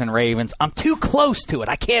 Steelers and Ravens. I'm too close to it.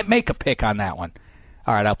 I can't make a pick on that one.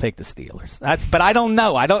 All right, I'll take the Steelers. But I don't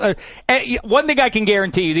know. One thing I can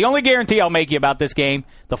guarantee you, the only guarantee I'll make you about this game,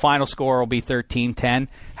 the final score will be 13-10.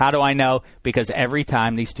 How do I know? Because every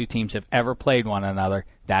time these two teams have ever played one another,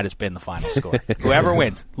 that has been the final score. Whoever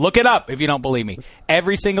wins. Look it up if you don't believe me.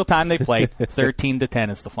 Every single time they played, 13-10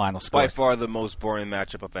 is the final score. By far the most boring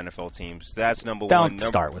matchup of NFL teams. That's number Don't one.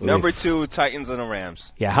 start with Number it. 2, Titans and the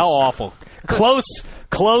Rams. Yeah, how awful. Close,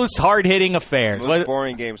 hard-hitting affair. Most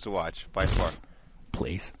boring games to watch, by far.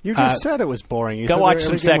 Please. You just said it was boring. You go said watch they-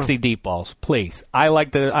 some they give sexy deep balls, please.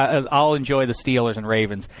 I'll enjoy the Steelers and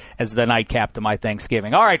Ravens as the nightcap to my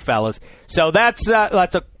Thanksgiving. All right, fellas. So that's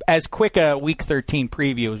as quick a Week 13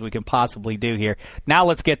 preview as we can possibly do here. Now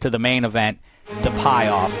let's get to the main event, the pie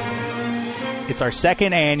off. It's our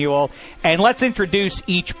second annual, and let's introduce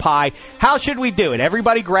each pie. How should we do it?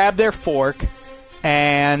 Everybody grab their fork,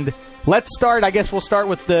 and let's start. I guess we'll start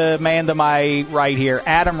with the man to my right here,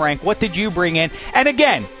 Adam Rank. What did you bring in? And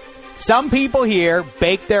again, some people here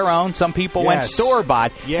baked their own. Some people went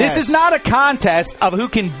store-bought. Yes. This is not a contest of who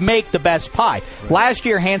can make the best pie. Right. Last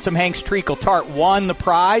year, Handsome Hank's Treacle Tart won the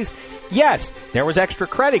prize. Yes, there was extra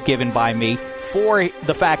credit given by me for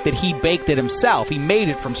the fact that he baked it himself. He made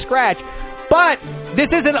it from scratch. But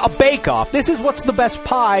this isn't a bake-off. This is what's the best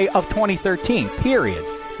pie of 2013, period.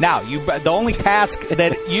 Now, the only task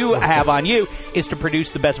that you have on you is to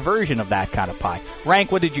produce the best version of that kind of pie.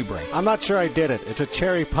 Rank, what did you bring? I'm not sure I did it. It's a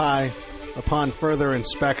cherry pie. Upon further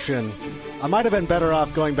inspection, I might have been better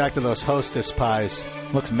off going back to those Hostess pies.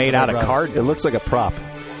 Looks made out of cardboard. It looks like a prop.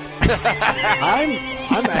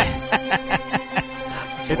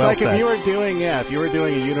 It's well like said. If you were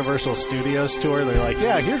doing a Universal Studios tour, they're like,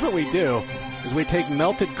 yeah, here's what we do, is we take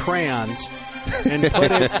melted crayons and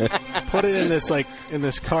put it in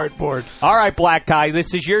this cardboard. All right, Black Tie,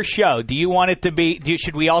 this is your show. Do you want it to be?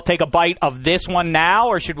 Should we all take a bite of this one now,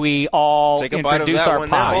 or should we all take a bite introduce of that our one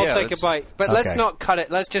pie? now. I'll take a bite, but let's not cut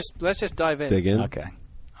it. Let's just dive in. Dig in. Okay,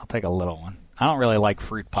 I'll take a little one. I don't really like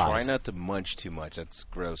fruit pies. Try not to munch too much. That's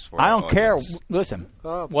gross for I don't our care. audience. Listen,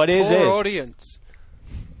 Oh, what is poor audience.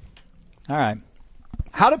 All right.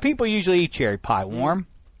 How do people usually eat cherry pie? Warm?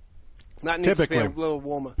 That needs to be a Typically. little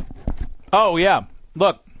warmer. Oh, yeah.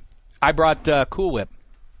 Look, I brought Cool Whip.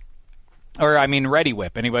 Or, I mean, Ready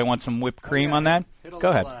Whip. Anybody want some whipped cream on that? Go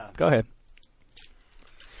ahead. Go ahead.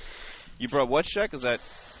 You brought what, Shaq? Is that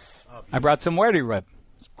I brought some Ready Whip.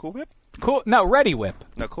 Cool Whip? No, Ready Whip.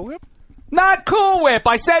 No, Cool Whip? Not Cool Whip.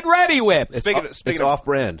 I said Ready Whip. It's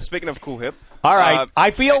off-brand. Speaking of Cool Whip. All right.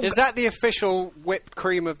 I feel... Is that the official whipped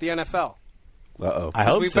cream of the NFL? Uh-oh. I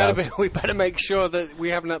hope so. We better make sure that we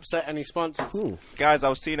haven't upset any sponsors. Guys, I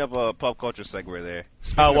was seeing up a pop culture segue there.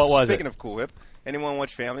 What was it? Speaking of Cool Whip, anyone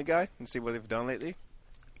watch Family Guy and see what they've done lately?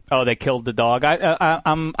 Oh, they killed the dog.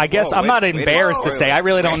 I guess I'm not embarrassed to say I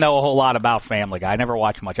really don't know a whole lot about Family Guy. I never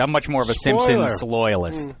watch much. I'm much more of a Simpsons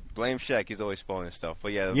loyalist. Blame Shaq. He's always spoiling stuff.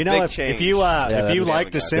 But yeah, You know, big if change. you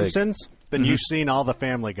like The Guy. Simpsons, then you've seen all the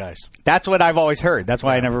Family Guys. That's what I've always heard. That's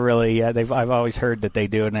why I never really. I've always heard that they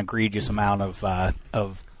do an egregious amount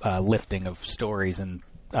of lifting of stories and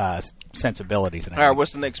sensibilities. And All right,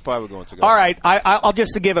 what's the next pie we're going to go? All right, I'll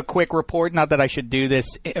just give a quick report. Not that I should do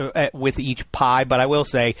this with each pie, but I will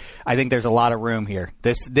say I think there's a lot of room here.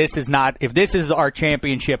 This is not. If this is our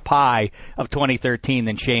championship pie of 2013,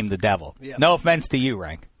 then shame the devil. Yeah. No offense to you,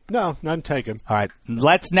 Rank. No, none taken. All right,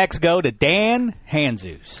 let's next go to Dan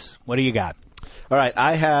Hanzus. What do you got? All right,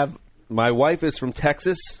 I have my wife is from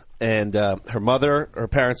Texas, and her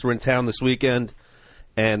parents were in town this weekend,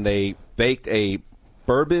 and they baked a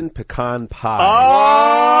bourbon pecan pie.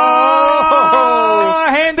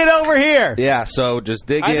 Oh, hand it over here. Yeah, so just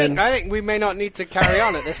dig in. I think we may not need to carry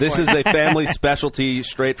on at this This point. is a family specialty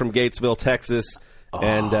straight from Gatesville, Texas,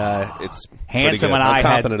 and it's Handsome and I'm I had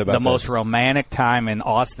confident about the this. most romantic time in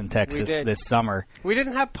Austin, We Texas did. this summer. We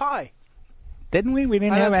didn't have pie. Didn't we? We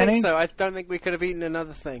didn't I have don't any? think so. I don't think we could have eaten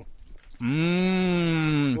another thing.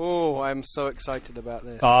 Oh, I'm so excited about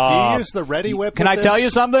this. Do you use the Ready Whip? Can with I this? tell you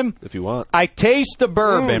something? If you want. I taste the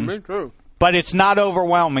bourbon, me too. but it's not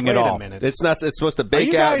overwhelming Wait at all. a minute. It's not. It's supposed to Are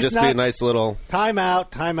bake you out, guys just be a not- nice little. Time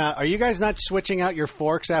out. Are you guys not switching out your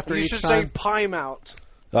forks after You each should time? say pie out.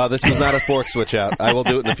 Oh, this was not a fork switch out. I will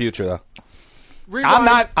do it in the future, though.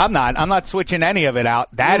 Rewind. I'm not switching any of it out.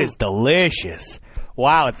 That is delicious.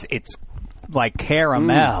 Wow, it's like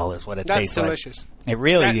caramel is what it That's tastes delicious. like. It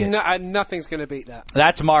really is. Nothing's going to beat that.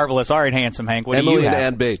 That's marvelous. All right, Handsome Hank, what do Emily you and have?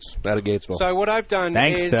 Ann Bates out of Gatesville. So what I've done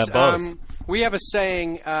Thanks is to both. we have a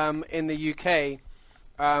saying in the UK,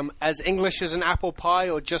 as English as an apple pie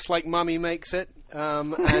or just like Mummy makes it.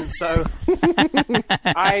 and so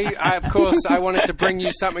I of course, I wanted to bring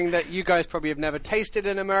you something that you guys probably have never tasted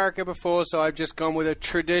in America before. So I've just gone with a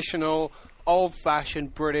traditional,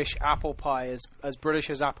 old-fashioned British apple pie, as British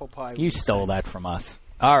as apple pie. You stole that from us.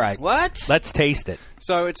 All right. What? Let's taste it.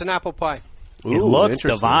 So it's an apple pie. It looks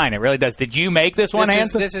divine. It really does. Did you make this one,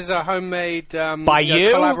 Hanson? This is a homemade by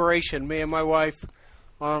you collaboration. Me and my wife.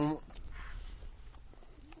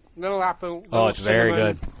 Little apple. Little it's very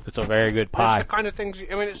cinnamon. good. It's a very good pie. It's the kind of things.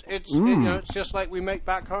 I mean, it's just like we make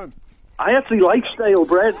back home. I actually like stale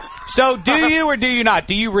bread. So, do you or do you not?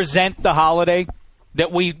 Do you resent the holiday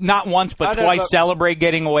that we not once but twice celebrate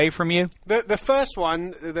getting away from you? The first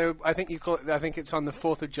one, I think you call it. I think it's on the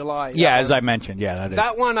 4th of July. Yeah, as I mentioned. Yeah, that is.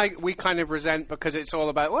 That one we kind of resent because it's all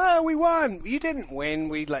about, well, we won. You didn't win.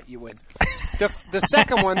 We let you win. The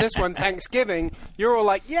second one, this one, Thanksgiving, you're all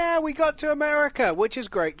like, yeah, we got to America, which is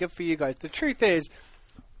great. Good for you guys. The truth is,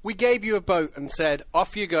 we gave you a boat and said,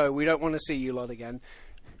 off you go. We don't want to see you lot again.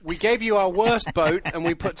 We gave you our worst boat, and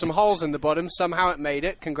we put some holes in the bottom. Somehow it made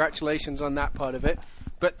it. Congratulations on that part of it.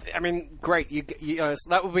 But, I mean, great. You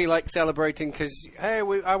that would be like celebrating because, hey,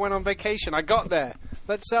 I went on vacation. I got there.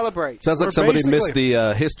 Let's celebrate. Sounds like somebody missed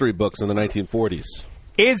the history books in the 1940s.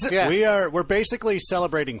 We're basically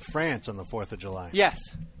celebrating France on the 4th of July. Yes.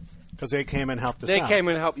 Because they came and helped us out. They came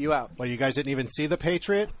and helped you out. Well, you guys didn't even see The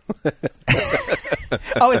Patriot?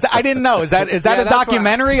 Oh, I didn't know. Is that a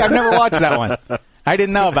documentary? I've never watched that one. I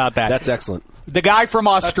didn't know about that. That's excellent. The guy from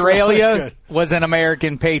Australia really was an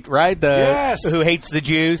American patriot, right? Yes. Who hates the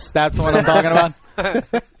Jews. That's what I'm talking about.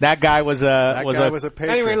 That guy was a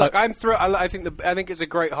patriot. Anyway, look, I'm thrilled. I think it's a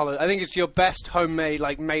great holiday. I think it's your best homemade,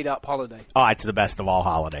 made up holiday. Oh, it's the best of all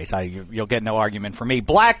holidays. You'll get no argument from me.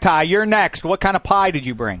 Black Tie, you're next. What kind of pie did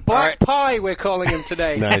you bring? Black pie, we're calling him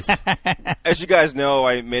today. Nice. As you guys know,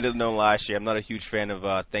 I made it known last year. I'm not a huge fan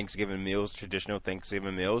of Thanksgiving meals, traditional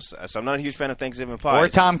Thanksgiving meals. So I'm not a huge fan of Thanksgiving pies. Or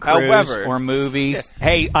Tom Cruise, However, or movies.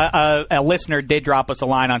 Hey, a listener did drop us a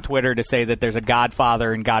line on Twitter to say that there's a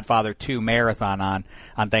Godfather and Godfather 2 marathon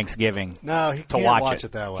on Thanksgiving. No, he to can't watch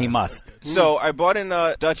it that way. He must. So I bought in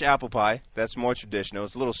a Dutch apple pie. That's more traditional.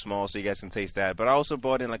 It's a little small, so you guys can taste that. But I also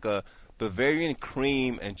bought in a Bavarian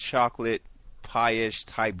cream and chocolate pie-ish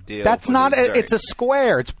type deal. That's not. It's a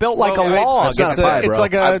square. It's built like a log. That's not a pie, it's bro.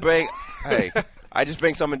 like a. I just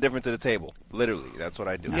bring something different to the table. Literally, that's what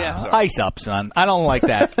I do. Yeah. Ice up, son. I don't like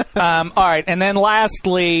that. All right, and then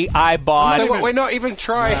lastly, I bought. So we're not even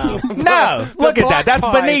trying. No, look at that. That's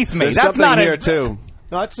pie. beneath me. There's That's something not here, a, too.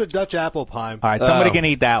 No, it's a Dutch apple pie. All right, somebody can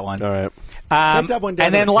eat that one. All right. Take that one down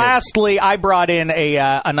And to then the kids. lastly, I brought in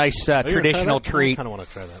a nice Are you gonna traditional try that? treat. I kind of want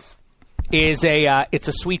to try that. It's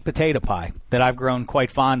a sweet potato pie that I've grown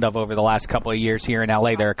quite fond of over the last couple of years here in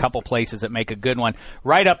L.A. There are a couple places that make a good one.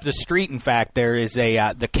 Right up the street, in fact, there is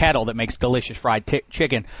the Kettle that makes delicious fried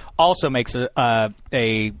chicken. Also makes a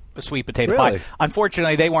sweet potato Really? pie.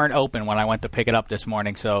 Unfortunately, they weren't open when I went to pick it up this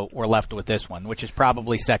morning, so we're left with this one, which is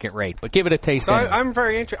probably second rate. But give it a taste. So anyway. I'm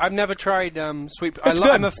very interested. I've never tried sweet. It's good.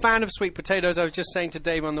 I'm a fan of sweet potatoes. I was just saying to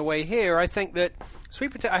Dave on the way here. I think that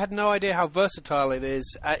sweet potato. I had no idea how versatile it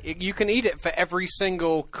is. You can eat it for every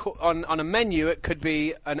single on a menu. It could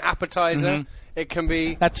be an appetizer. Mm-hmm. It can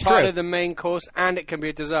be That's part true. of the main course, and it can be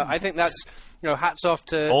a dessert. I think that's hats off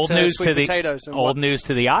to Old news sweet to the potatoes. And old news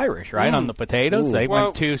to the Irish, right? On the potatoes, they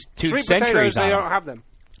went two sweet centuries potatoes. on They them. don't have them.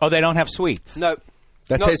 Oh, they don't have sweets. No.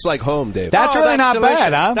 That tastes like home, Dave. That's really that's not bad,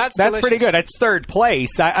 delicious. huh? That's pretty delicious. good. It's third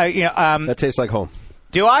place. That tastes like home.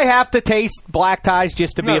 Do I have to taste black ties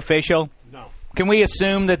just to be No. official? No. Can we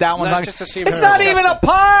assume that one's Let's not? just assume It's it's not disgusting. even a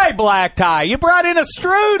pie, black tie. You brought in a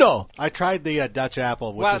strudel. I tried the Dutch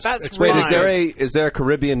apple, which Well, is that's it's Wait, really is there a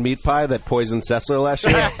Caribbean meat pie that poisoned Sessler last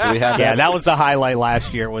year? Do we have Yeah, that was the highlight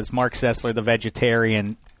last year. Was Mark Sessler, the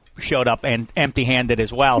vegetarian, showed up and empty-handed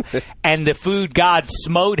as well, and the food god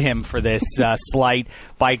smote him for this slight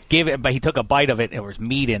by But he took a bite of it. There was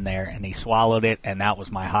meat in there, and he swallowed it, and that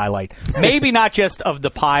was my highlight. Maybe not just of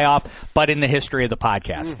the pie off, but in the history of the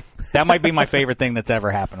podcast. That might be my favorite thing that's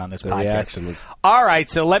ever happened on this podcast. reaction was- All right,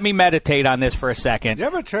 so let me meditate on this for a second. You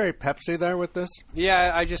ever try Pepsi there with this?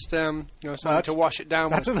 Yeah, I just something to wash it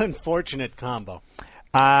down. That's with. an unfortunate combo.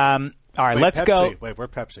 All right, Wait, let's Pepsi. go. Wait, we're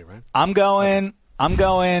Pepsi, right? I'm going.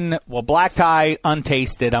 Well, black tie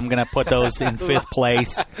untasted. I'm going to put those in fifth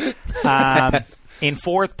place. In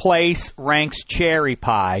fourth place ranks cherry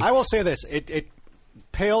pie. I will say this: it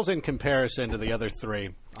pales in comparison to the other three.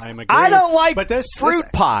 I am. I don't like but this fruit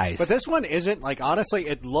pies. But this one isn't like. Honestly,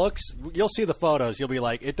 it looks. You'll see the photos. You'll be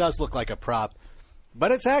like, it does look like a prop,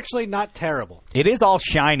 but it's actually not terrible. It is all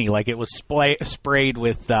shiny, like it was sprayed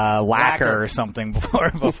with lacquer or something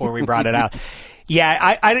before we brought it out.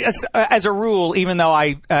 Yeah, I as a rule, even though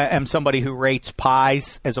I am somebody who rates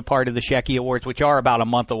pies as a part of the Shecky Awards, which are about a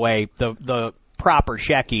month away, the proper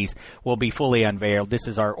Sheckies will be fully unveiled. This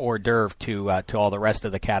is our hors d'oeuvre to all the rest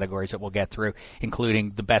of the categories that we'll get through,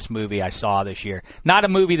 including the best movie I saw this year. Not a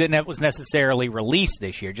movie that was necessarily released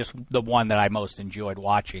this year, just the one that I most enjoyed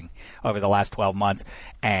watching over the last 12 months.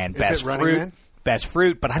 And best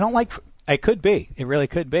fruit, but I don't like. It could be. It really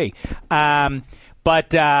could be.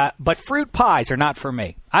 But fruit pies are not for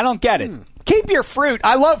me. I don't get it. Keep your fruit.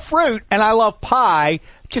 I love fruit and I love pie.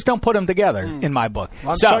 Just don't put them together in my book.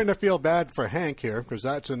 Well, I'm starting to feel bad for Hank here because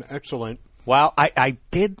that's an excellent. Well, I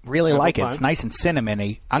did really like it. It's nice and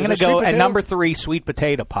cinnamony. I'm going to go at number 3, sweet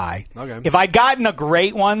potato pie. Okay. If I'd gotten a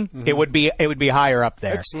great one, it would be higher up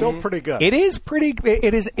there. It's still pretty good. It is pretty.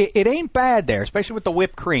 It ain't bad there, especially with the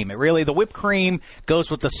whipped cream. The whipped cream goes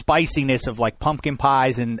with the spiciness of like pumpkin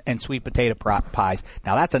pies and sweet potato pies.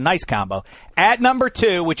 Now that's a nice combo. At number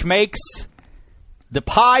 2, which makes the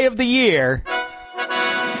pie of the year,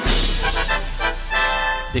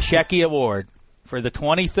 the Shecky Award for the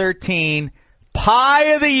 2013 Pie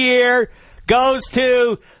of the Year goes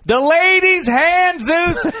to the ladies' hand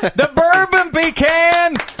Zeus, the Bourbon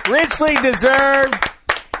Pecan, richly deserved.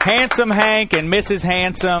 Handsome Hank and Mrs.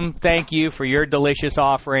 Handsome, thank you for your delicious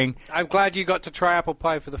offering. I'm glad you got to try apple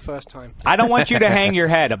pie for the first time. I don't want you to hang your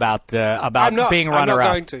head about being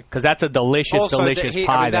runner-up, because that's a delicious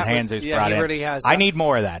pie that Hans has brought in. Really has, I need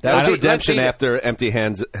more of that. That was redemption after empty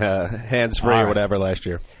hands free or whatever last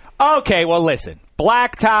year. Okay, well, listen.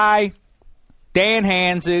 Black Tie, Dan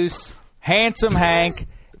Hanzus, Handsome Hank,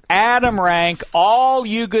 Adam Rank, all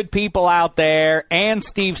you good people out there, and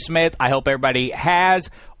Steve Smith. I hope everybody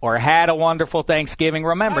has or had a wonderful Thanksgiving.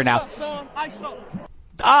 Remember now.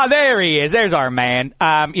 There he is. There's our man.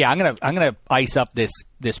 I'm gonna ice up this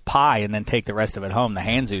pie and then take the rest of it home. The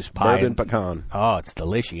Hanzus pie. Bourbon pecan. Oh, it's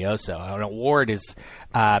delicioso. An award is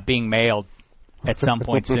being mailed at some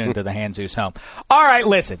point soon to the Hanzus home. All right,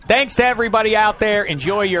 listen. Thanks to everybody out there.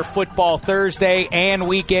 Enjoy your football Thursday and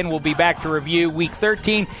weekend. We'll be back to review Week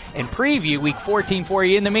 13 and preview Week 14 for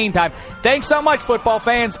you. In the meantime, thanks so much, football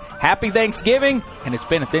fans. Happy Thanksgiving, and it's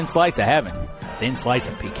been a thin slice of heaven. A thin slice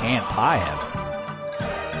of pecan pie heaven.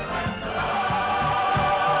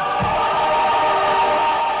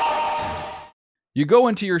 You go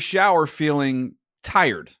into your shower feeling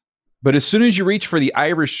tired, but as soon as you reach for the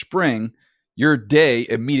Irish Spring, your day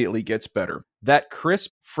immediately gets better. That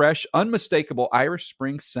crisp, fresh, unmistakable Irish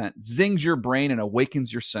Spring scent zings your brain and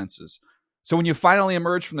awakens your senses. So when you finally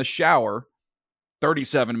emerge from the shower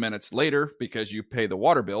 37 minutes later, because you pay the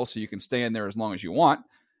water bill so you can stay in there as long as you want,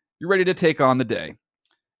 you're ready to take on the day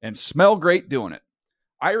and smell great doing it.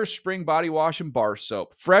 Irish Spring Body Wash and Bar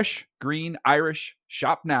Soap. Fresh, green, Irish.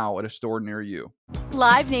 Shop now at a store near you.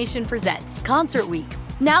 Live Nation presents Concert Week.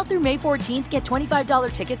 Now through May 14th, get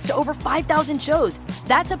 $25 tickets to over 5,000 shows.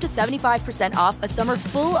 That's up to 75% off a summer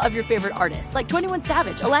full of your favorite artists like 21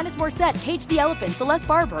 Savage, Alanis Morissette, Cage the Elephant, Celeste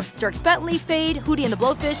Barber, Dierks Bentley, Fade, Hootie and the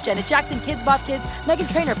Blowfish, Janet Jackson, Kids Bop Kids,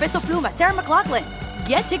 Meghan Trainor, Peso Pluma, Sarah McLachlan.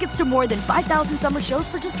 Get tickets to more than 5,000 summer shows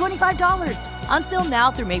for just $25. On sale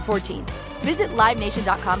now through May 14th. Visit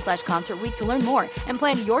LiveNation.com/Concert Week to learn more and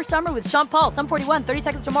plan your summer with Sean Paul, Sum 41, 30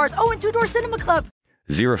 Seconds to Mars, and Two Door Cinema Club.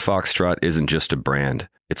 Zero Foxtrot isn't just a brand,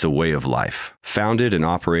 it's a way of life. Founded and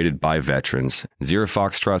operated by veterans, Zero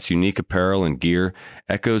Foxtrot's unique apparel and gear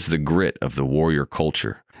echoes the grit of the warrior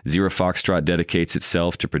culture. Zero Foxtrot dedicates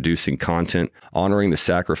itself to producing content, honoring the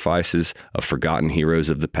sacrifices of forgotten heroes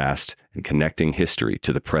of the past, and connecting history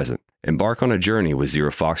to the present. Embark on a journey with Zero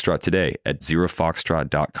Foxtrot today at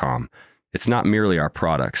zerofoxtrot.com. It's not merely our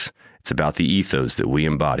products, it's about the ethos that we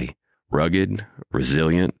embody. Rugged,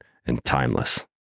 resilient, and timeless.